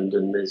Richmond,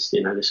 and there's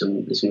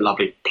some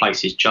lovely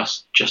places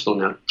just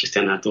on our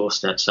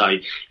doorstep. So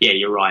yeah,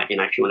 you're right.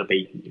 If you want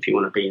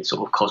to be in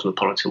sort of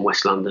cosmopolitan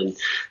West London,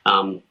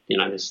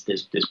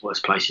 there's worse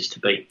places to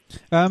be.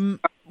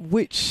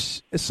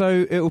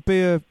 So it'll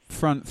be a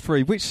front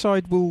three. Which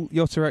side will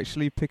Jota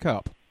actually pick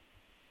up?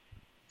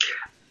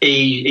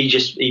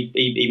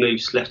 He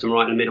moves left and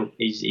right in the middle.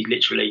 He's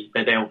literally,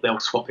 they'll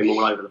swap him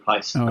all over the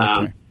place. Oh,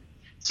 okay.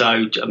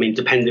 So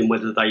depending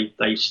whether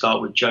they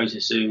start with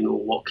Joseph or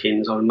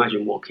Watkins, I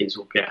imagine Watkins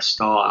will get a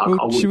start.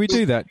 Well, should we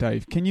do that,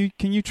 Dave? Can you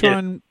try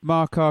and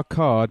mark our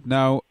card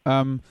now?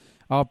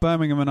 Our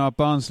Birmingham and our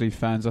Barnsley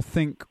fans, I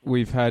think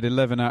we've had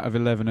 11 out of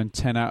 11 and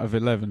 10 out of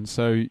 11.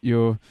 So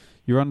you're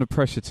under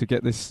pressure to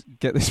get this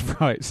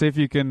right. See if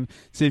you can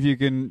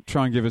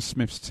try and give us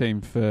Smith's team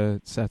for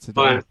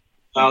Saturday.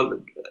 Right.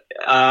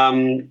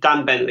 Dan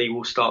Bentley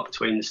will start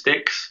between the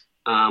sticks.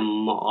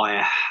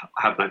 I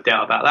have no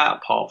doubt about that,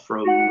 apart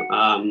from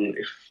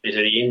if there's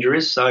any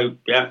injuries. So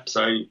Dan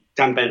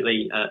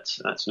Bentley at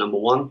number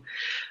one.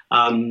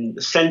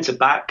 The centre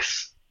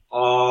backs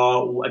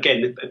are,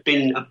 again,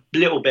 been a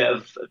little bit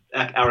of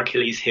our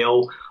Achilles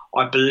heel.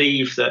 I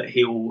believe that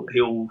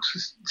he'll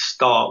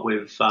start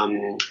with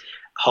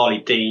Harley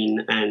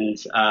Dean and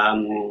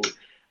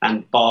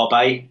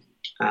Barbe.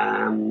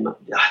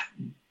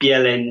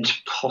 Bjelland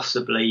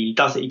possibly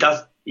does.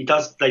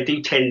 They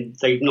do tend.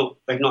 They've not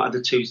had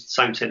the two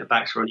same centre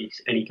backs for any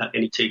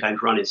 2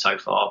 games running so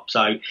far.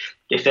 So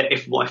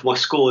if my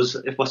scores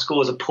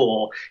are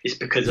poor, it's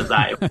because of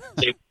that.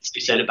 Two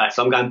centre backs.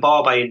 So I'm going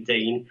Barbe and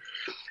Dean.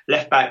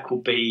 Left back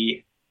will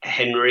be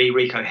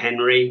Rico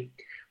Henry.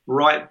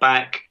 Right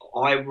back,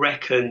 I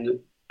reckon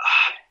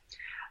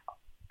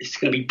it's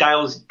going to be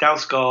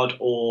Dalsgaard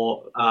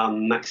or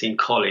Maxime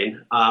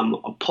Collin.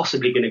 I'm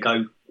possibly going to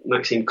go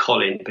Maxime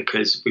Collin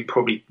because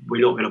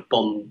we're not going to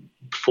bomb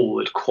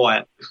forward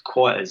quite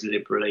as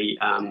liberally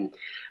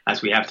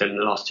as we have done in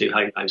the last 2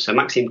 home games. So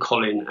Maxime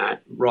Collin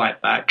at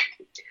right back.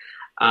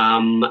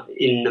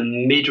 In the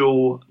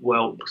middle,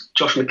 well,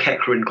 Josh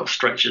McEachran got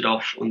stretchered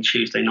off on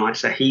Tuesday night,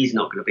 so he's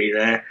not going to be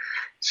there.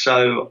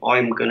 So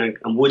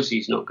and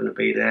Woodsy's not going to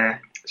be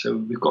there. So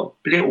we've got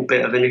a little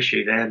bit of an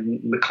issue there.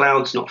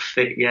 McLeod's not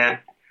fit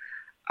yet.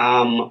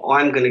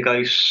 I'm going to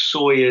go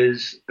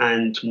Sawyers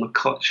and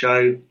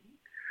Makocho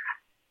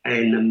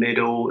in the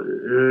middle.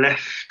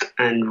 Left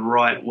and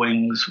right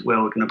wings,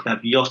 well, we're going to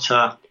have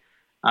Jota.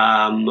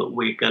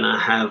 We're going to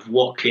have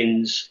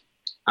Watkins.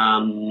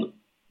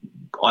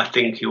 I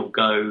think he'll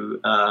go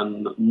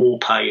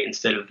Morpay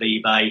instead of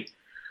Vibe.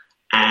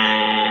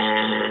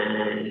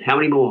 And how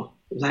many more?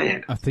 Is that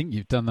it? I think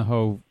you've done the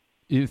whole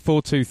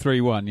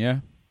 4-2-3-1,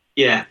 yeah?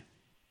 Yeah.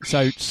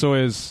 So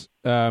Sawyers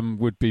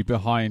would be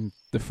behind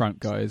the front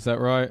guy, is that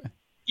right?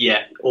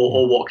 Yeah,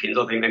 or Watkins.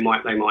 I think they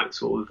might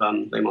sort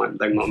of they might move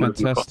them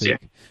across. Yeah.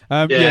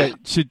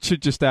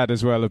 Should just add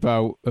as well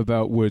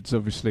about Woods.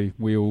 Obviously,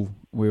 we'll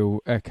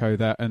echo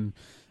that, and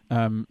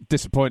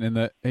disappointing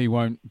that he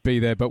won't be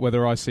there. But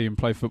whether I see him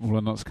play football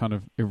or not is kind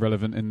of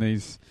irrelevant in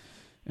these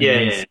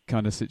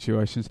kind of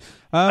situations.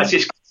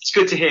 It's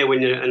good to hear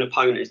when an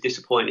opponent is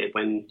disappointed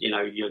when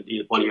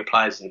one of your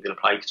players isn't going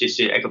to play, because just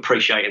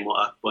appreciating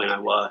what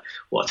a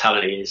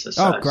talent he is.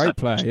 Great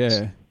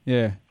player,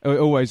 yeah.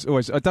 Always.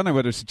 I don't know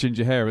whether it's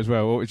ginger hair as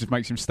well, or it just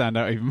makes him stand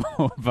out even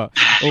more. But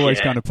always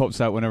kind of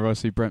pops out whenever I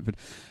see Brentford.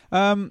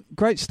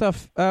 Great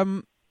stuff. A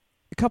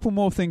couple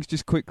more things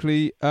just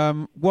quickly.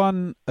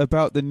 One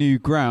about the new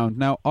ground.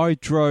 Now, I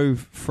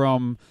drove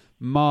from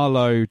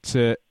Marlow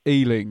to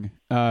Ealing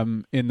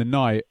in the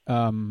night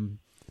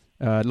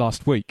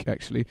last week,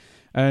 actually,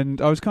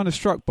 and I was kind of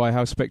struck by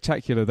how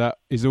spectacular that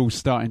is all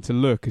starting to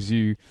look as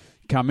you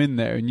come in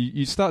there, and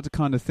you start to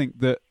kind of think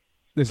that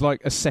there's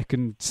like a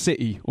second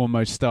city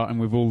almost starting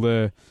with all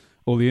the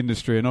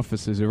industry and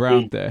offices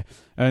around there.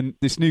 And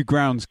this new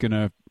ground's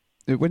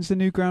when's the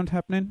new ground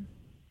happening?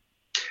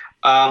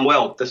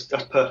 Well, that's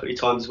perfectly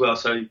timed as well.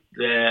 So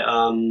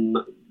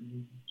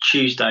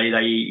Tuesday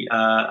they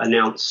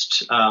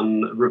announced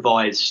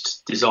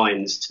revised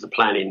designs to the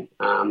planning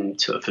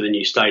for the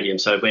new stadium.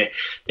 So they're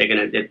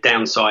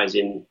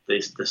downsizing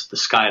the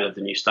scale of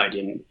the new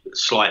stadium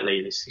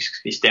slightly.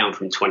 It's down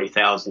from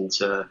 20,000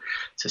 to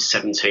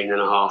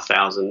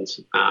 17,500.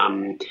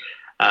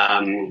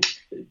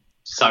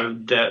 So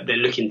they're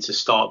looking to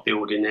start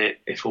building it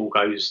if all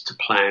goes to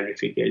plan.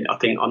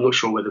 I'm not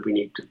sure whether we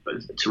need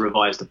to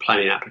revise the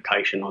planning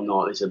application or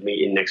not. There's a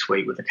meeting next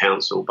week with the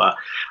council, but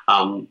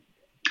I'm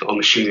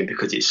assuming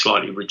because it's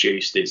slightly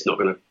reduced, it's not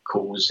going to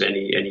cause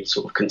any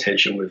sort of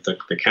contention with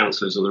the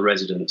councillors or the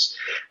residents.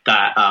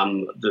 That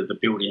the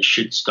building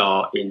should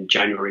start in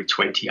January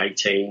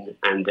 2018,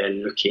 and they're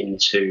looking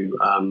to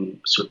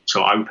open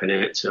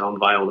it, to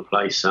unveil the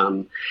place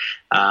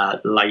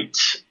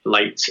late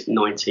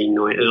 2019,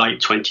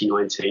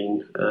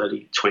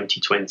 early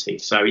 2020.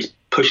 So it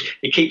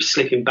keeps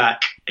slipping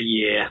back a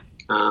year.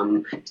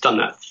 It's done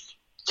that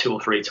 2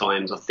 or 3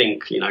 times. I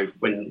think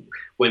when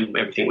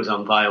everything was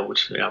unveiled,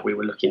 we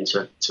were looking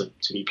to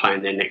be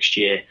playing there next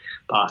year,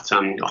 but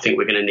I think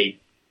we're going to need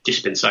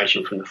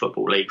dispensation from the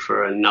Football League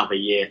for another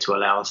year to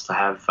allow us to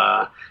have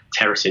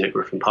terracing at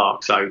Griffin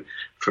Park. So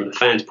from the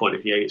fans' point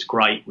of view, it's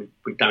great. We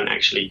don't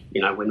actually,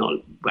 we're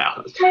not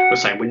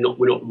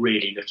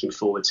really looking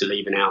forward to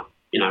leaving our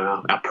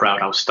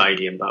proud old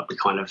stadium, but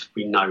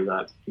we know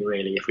that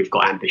really, if we've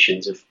got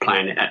ambitions of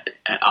playing it at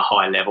a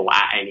high level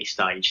at any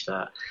stage,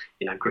 that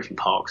Griffin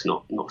Park's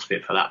not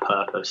fit for that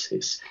purpose.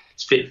 It's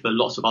fit for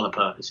lots of other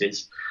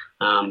purposes,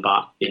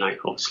 but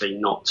obviously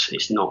not.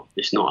 It's not a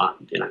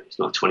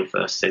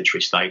 21st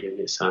century stadium.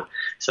 It's a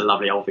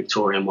lovely old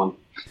Victorian one.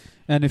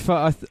 And if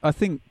I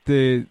think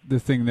the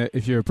thing that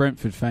if you're a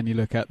Brentford fan you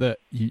look at that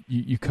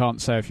you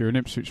can't say if you're an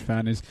Ipswich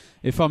fan is,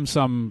 if I'm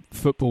some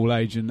football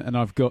agent and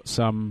I've got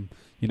some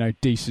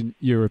decent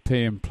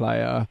European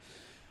player,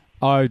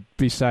 I'd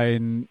be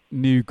saying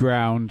new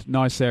ground,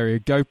 nice area,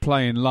 go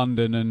play in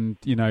London and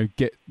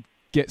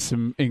get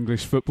some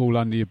English football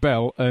under your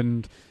belt,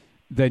 and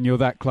then you're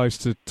that close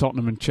to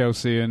Tottenham and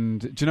Chelsea,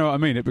 and do you know what I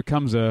mean? It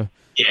becomes a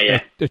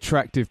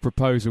attractive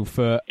proposal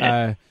for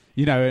an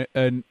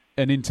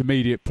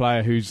intermediate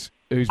player who's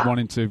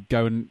wanting to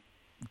go and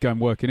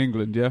work in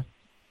England.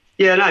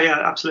 Yeah,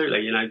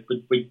 absolutely.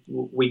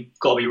 We've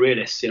got to be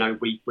realists.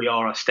 We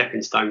are a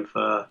stepping stone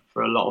for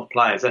a lot of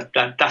players.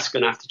 That's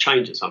going to have to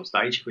change at some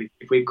stage.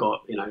 If we've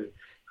got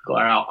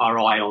our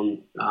eye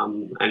on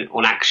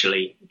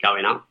actually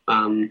going up,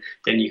 then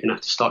you're going to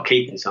have to start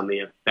keeping some of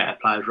your better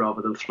players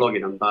rather than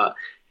flogging them. But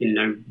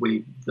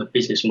the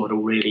business model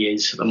really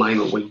is at the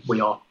moment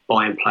we are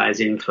buying players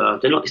in for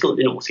they're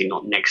obviously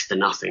not next to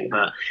nothing,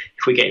 but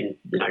if we're getting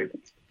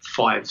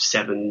 5,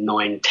 7,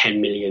 9,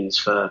 10 millions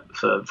for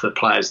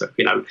players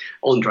that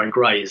Andre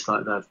Gray is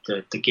like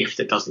the gift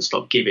that doesn't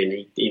stop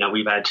giving.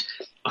 We've had,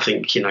 I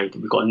think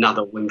we've got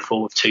another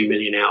windfall of 2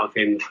 million out of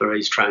him for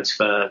his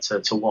transfer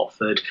to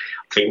Watford.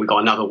 I think we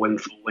got another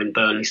windfall when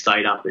Burnley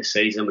stayed up this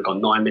season. We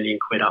got 9 million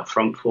quid up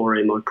front for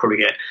him. I'd probably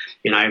get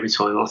every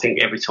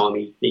time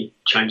he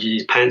changes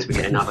his pants we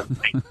get another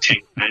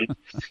 10 grand.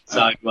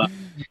 So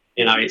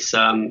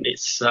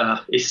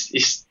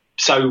it's.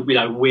 So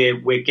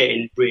we're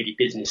getting really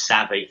business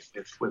savvy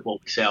with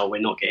what we sell.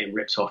 We're not getting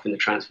ripped off in the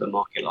transfer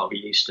market like we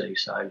used to.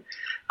 So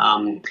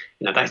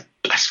that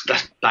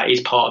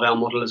is part of our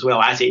model as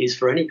well, as it is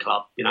for any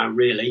club.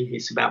 Really,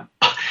 it's about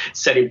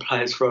selling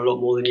players for a lot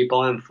more than you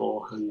buy them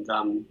for. And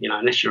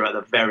unless you're at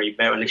the very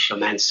unless you're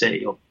Man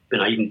City or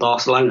even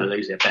Barcelona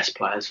lose their best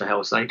players for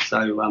hell's sake.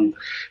 So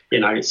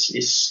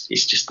it's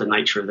just the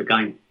nature of the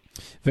game.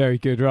 Very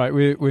good. Right,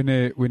 we're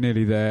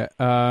nearly there.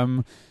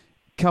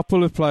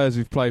 Couple of players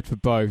who've played for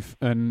both,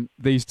 and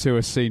these two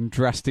are seen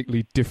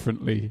drastically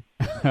differently.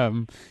 Do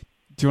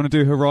you want to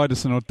do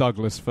Hreidarson or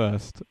Douglas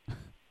first?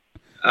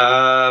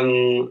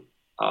 I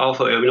thought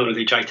we were going to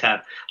do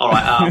J-Tab. All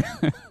right.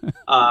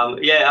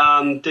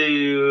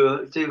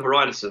 Do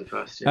Hreidarson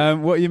first. Yeah.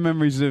 What are your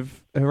memories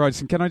of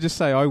Hreidarson? Can I just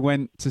say, I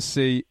went to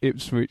see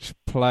Ipswich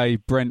play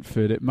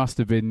Brentford. It must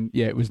have been,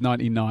 it was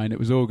 99. It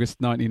was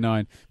August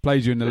 99.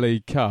 Played you in the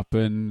League Cup,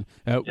 and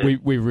we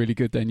were really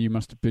good then. You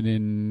must have been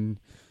in...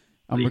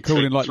 I'm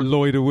recalling like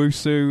Lloyd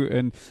Owusu,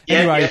 and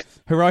anyway,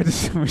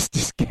 Hreidarson was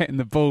just getting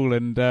the ball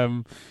and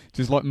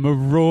just like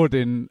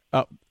marauding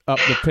up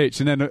the pitch,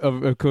 and then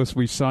of course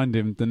we signed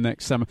him the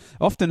next summer.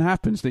 Often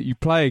happens that you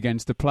play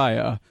against a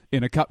player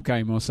in a cup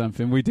game or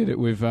something. We did it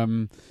with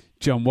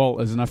John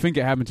Walters, and I think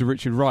it happened to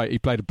Richard Wright. He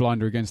played a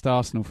blinder against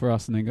Arsenal for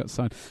us and then got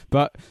signed.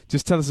 But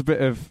just tell us a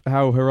bit of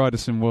how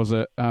Hreidarson was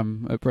at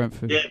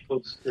Brentford. Yeah, of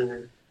course.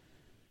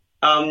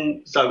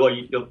 So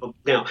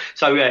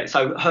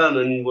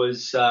Herman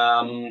was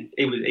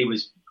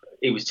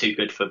he was too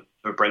good for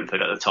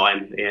Brentford at the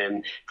time.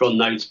 Ron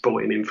Nodes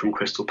brought him in from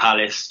Crystal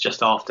Palace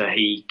just after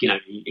he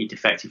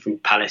defected from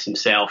Palace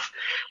himself.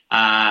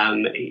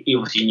 He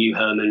obviously knew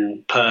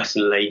Herman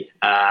personally,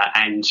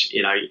 and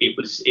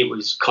it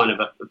was kind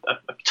of a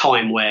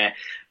time where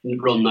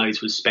Ron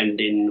Nodes was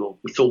spending, or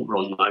we thought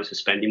Ron Nodes was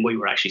spending. We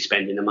were actually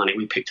spending the money.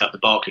 We picked up the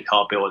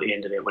Barclaycard bill at the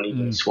end of it when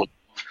he swung.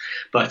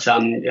 But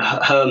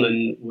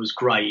Herman was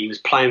great. He was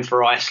playing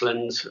for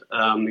Iceland. He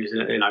was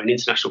an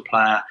international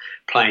player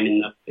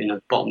playing in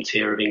the bottom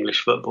tier of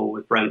English football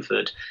with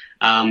Brentford.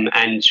 And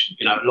a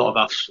lot of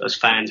us as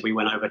fans, we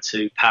went over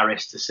to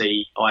Paris to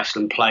see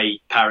Iceland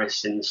play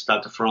Paris in the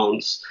Stade de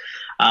France.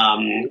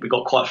 We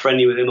got quite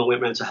friendly with him. I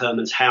went round to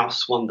Herman's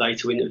house one day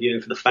to interview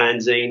him for the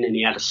fanzine, and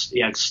he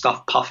had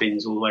stuffed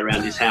puffins all the way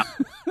around his house.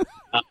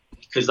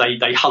 Because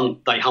they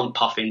hunt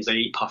puffins, they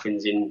eat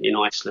puffins in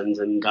Iceland,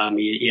 and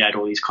he had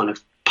all these kind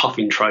of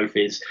puffin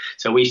trophies.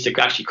 So we used to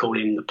actually call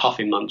him the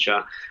Puffin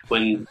Muncher.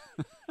 We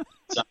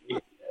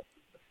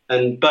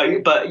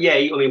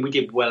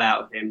did well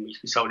out of him. We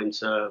sold him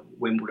to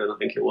Wimbledon, I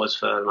think it was,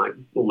 for like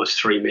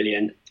almost $3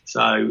 million.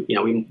 So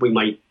we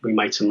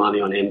made some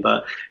money on him,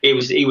 but he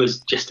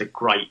was just a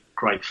great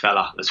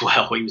fella as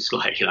well. He was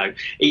like,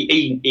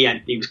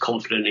 he was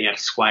confident, he had a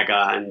swagger,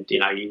 and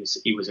he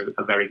was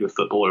a very good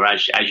footballer,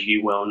 as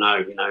you well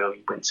know. He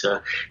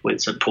went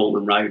to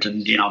Portman Road,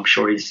 and I'm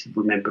sure he's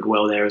remembered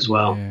well there as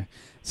well. Yeah.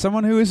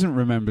 Someone who isn't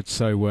remembered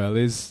so well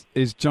is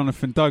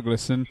Jonathan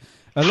Douglas, and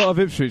a lot of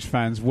Ipswich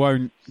fans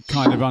won't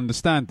kind of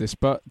understand this,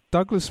 but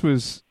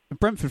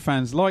Brentford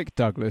fans like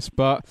Douglas,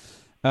 but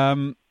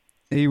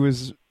he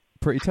was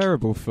pretty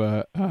terrible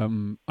for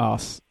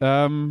us.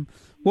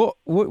 What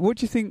do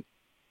you think?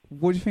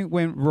 What do you think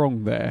went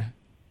wrong there?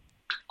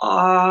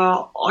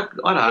 I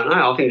don't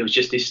know. I think it was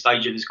just this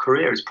stage of his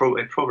career. It's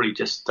probably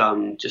just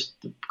kind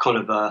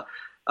of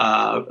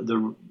not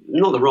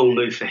the wrong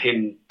move for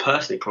him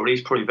personally.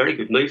 It's probably a very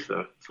good move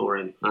for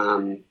him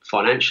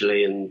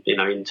financially, and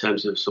in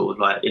terms of sort of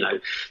like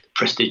the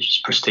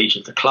prestige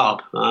of the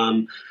club.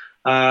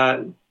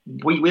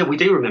 We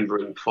do remember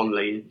him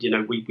fondly.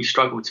 We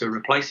struggled to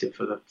replace him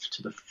for the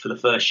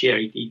first year.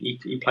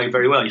 He played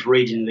very well. His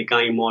reading of the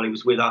game while he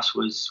was with us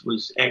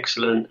was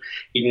excellent.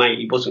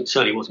 He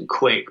wasn't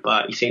quick,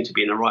 but he seemed to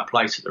be in the right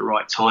place at the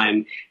right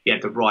time. He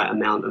had the right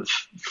amount of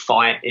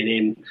fight in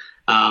him.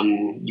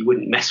 You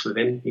wouldn't mess with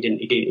him. He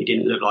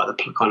didn't look like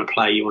the kind of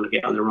player you want to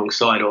get on the wrong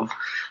side of.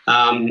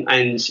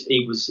 And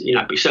he was,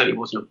 but he certainly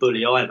wasn't a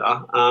bully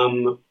either.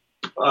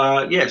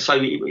 So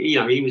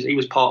he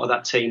was part of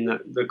that team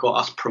that got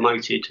us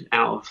promoted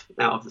out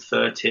of the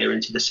third tier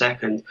into the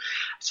second.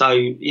 So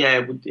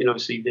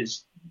obviously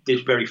there's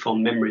very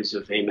fond memories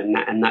of him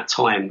and that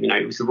time.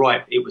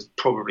 It was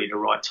probably the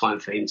right time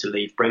for him to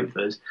leave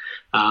Brentford,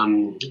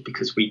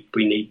 because we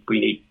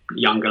need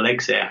younger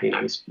legs there.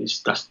 That's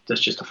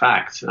just a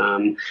fact.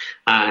 I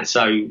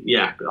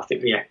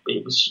think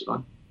it was.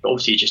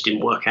 Obviously, it just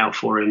didn't work out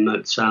for him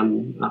up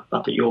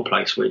at your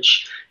place,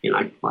 which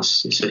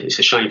it's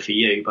a shame for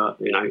you, but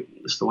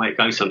that's the way it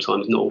goes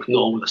sometimes. Not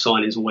all the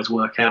signings always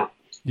work out.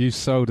 You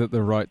sold at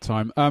the right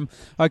time.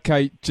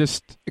 Okay,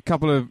 just a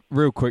couple of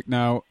real quick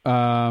now.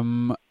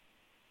 Can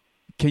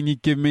you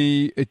give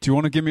me? Do you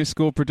want to give me a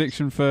score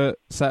prediction for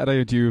Saturday,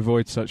 or do you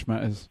avoid such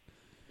matters?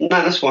 No,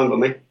 that's fine by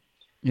me.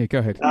 Yeah, go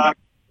ahead.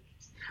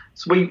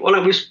 So we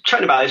were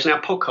chatting about this in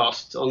our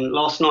podcast on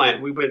last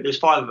night. There's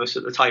 5 of us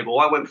at the table.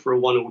 I went for a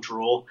 1-1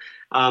 draw.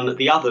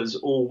 The others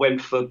all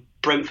went for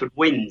Brentford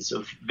wins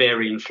of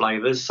varying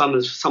flavours. Some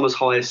as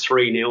high as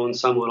 3-0, and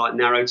some were like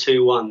narrow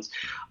 2-1s.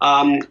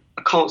 I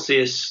can't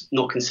see us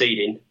not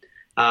conceding,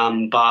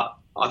 but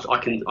I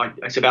can.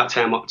 It's about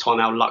time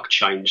our luck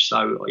changed.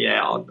 So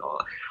yeah,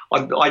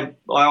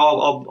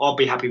 I'll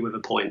be happy with a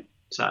point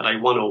Saturday,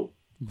 1-1.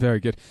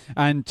 Very good.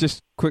 And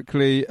just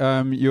quickly,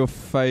 your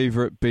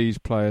favourite Bees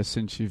player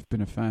since you've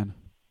been a fan?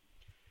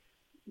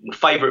 My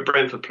favourite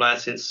Brentford player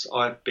since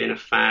I've been a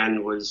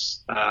fan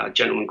was a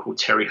gentleman called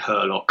Terry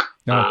Hurlock.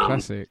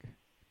 Classic.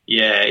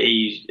 Yeah,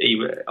 he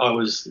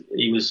was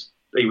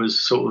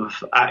sort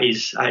of at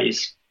his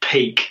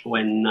peak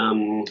when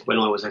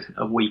I was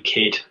a wee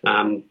kid,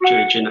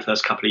 during the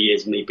first couple of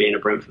years of me being a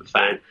Brentford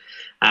fan.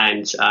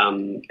 And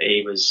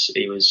he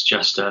was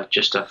just a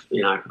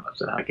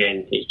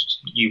again,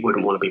 you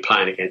wouldn't want to be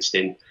playing against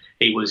him.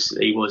 He was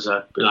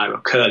a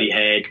curly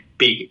haired,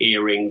 big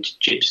earringed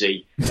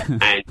gypsy,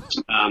 and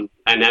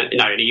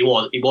he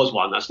was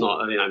one. That's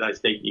not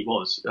he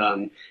was.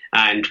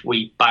 And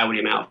we bailed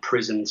him out of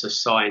prison to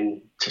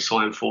sign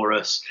for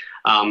us.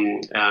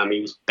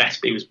 He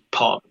was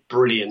part of a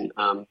brilliant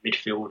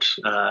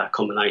midfield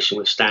combination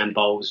with Stan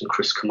Bowles and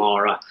Chris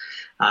Kamara.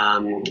 That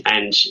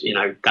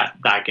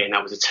again,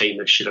 that was a team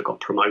that should have got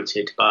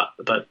promoted,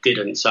 but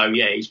didn't. So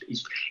yeah,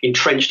 he's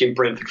entrenched in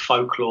Brentford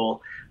folklore.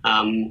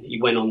 He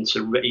went on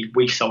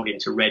we sold him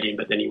to Reading,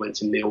 but then he went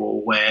to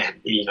Millwall, where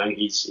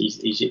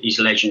he's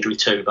legendary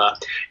too.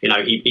 But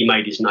he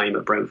made his name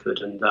at Brentford,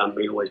 and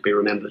he'll always be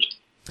remembered.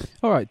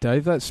 All right,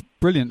 Dave, that's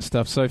brilliant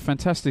stuff. So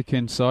fantastic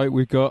insight.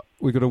 We've got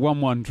a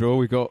 1-1 draw.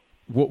 We've got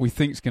what we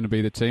think is going to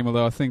be the team,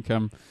 although I think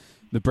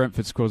the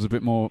Brentford squad's a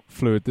bit more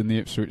fluid than the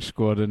Ipswich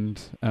squad,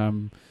 and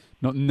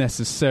not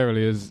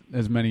necessarily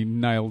as many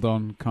nailed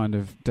on kind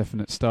of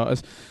definite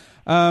starters.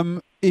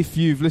 If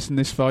you've listened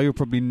this far, you'll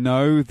probably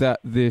know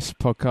that this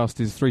podcast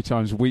is 3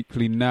 times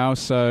weekly now.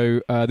 So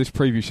this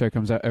preview show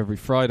comes out every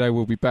Friday.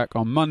 We'll be back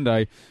on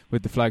Monday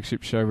with the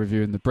flagship show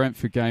reviewing the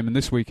Brentford game. And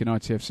This Week in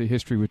ITFC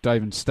History with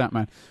Dave and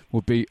Statman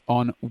will be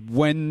on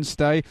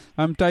Wednesday.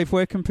 Dave,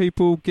 where can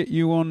people get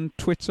you on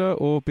Twitter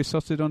or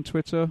Besotted on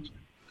Twitter?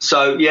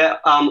 So, yeah,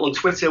 on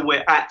Twitter,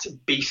 we're at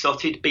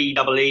Besotted,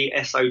 BEESOTTED.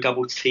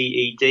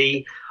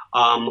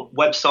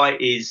 Website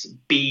is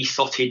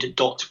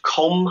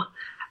besotted.com.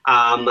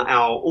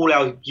 All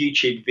our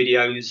YouTube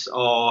videos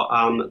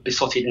are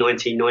Besotted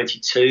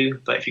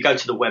 1992. But if you go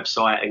to the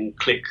website and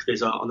click,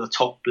 on the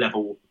top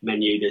level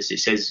menu, it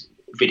says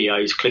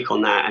videos. Click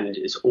on that, and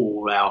it's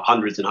all our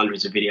hundreds and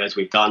hundreds of videos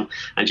we've done.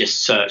 And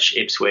just search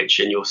Ipswich,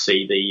 and you'll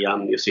see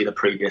the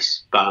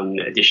previous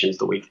editions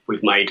that we've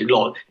made.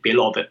 There'll be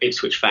a lot of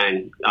Ipswich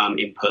fan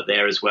input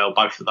there as well,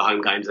 both for the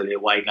home games and the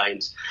away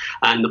games.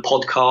 And the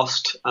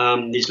podcast,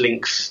 there's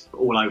links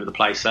all over the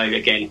place. So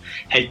again,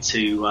 head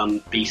to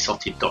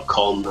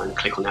besotted.com and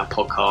click on our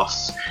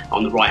podcasts.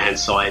 On the right hand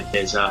side,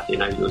 there's all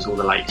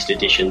the latest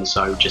editions.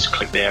 So just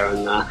click there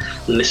and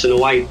listen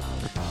away.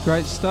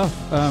 Great stuff.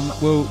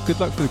 Well, good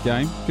luck for the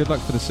game. Good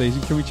luck for the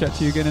season. Can we chat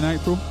to you again in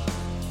April?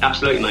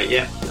 Absolutely, mate.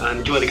 Yeah.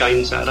 Enjoy the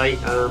game Saturday.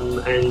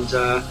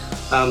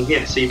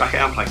 See you back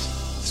at our place.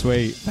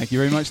 Sweet. Thank you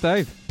very much,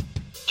 Dave.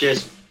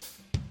 Cheers.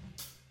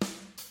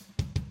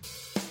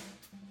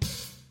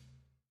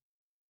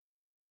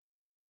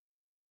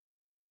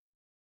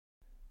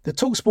 The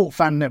TalkSport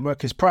Fan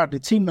Network is proudly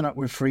teaming up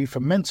with Free for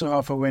Mental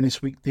Health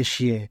Awareness Week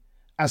this year.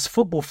 As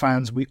football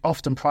fans, we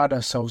often pride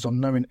ourselves on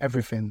knowing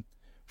everything,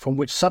 from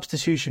which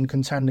substitution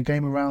can turn the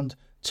game around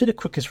to the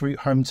quickest route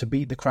home to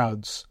beat the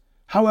crowds.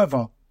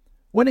 However,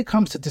 when it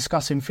comes to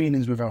discussing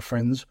feelings with our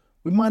friends,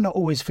 we might not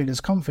always feel as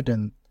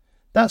confident.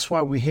 That's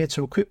why we're here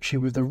to equip you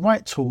with the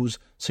right tools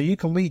so you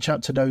can reach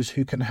out to those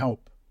who can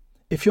help.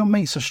 If your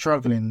mates are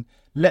struggling,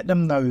 let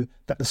them know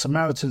that the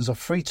Samaritans are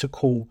free to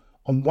call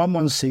on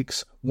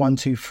 116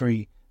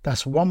 123.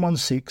 That's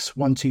 116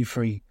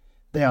 123.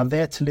 They are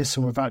there to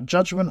listen without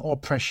judgment or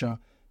pressure,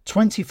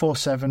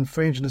 24/7,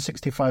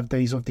 365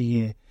 days of the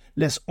year.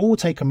 let's all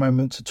take a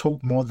moment to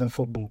talk more than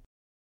football.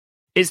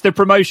 It's the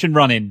promotion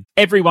run-in.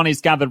 Everyone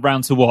is gathered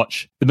round to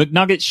watch. The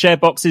McNuggets share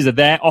boxes are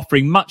there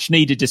offering much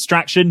needed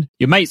distraction.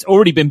 Your mate's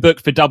already been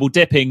booked for double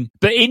dipping,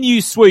 but in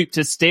you swoop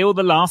to steal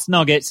the last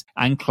nugget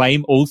and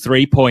claim all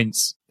 3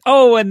 points.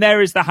 Oh, and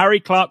there is the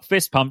Harry Clark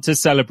fist pump to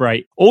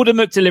celebrate. Order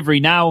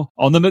McDelivery now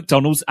on the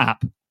McDonald's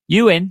app.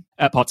 You in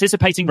at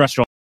participating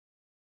restaurants.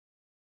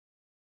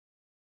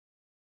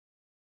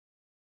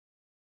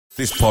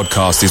 This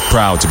podcast is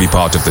proud to be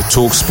part of the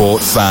TalkSport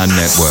Fan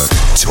Network.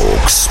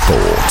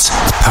 TalkSport.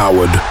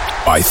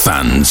 Powered by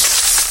fans.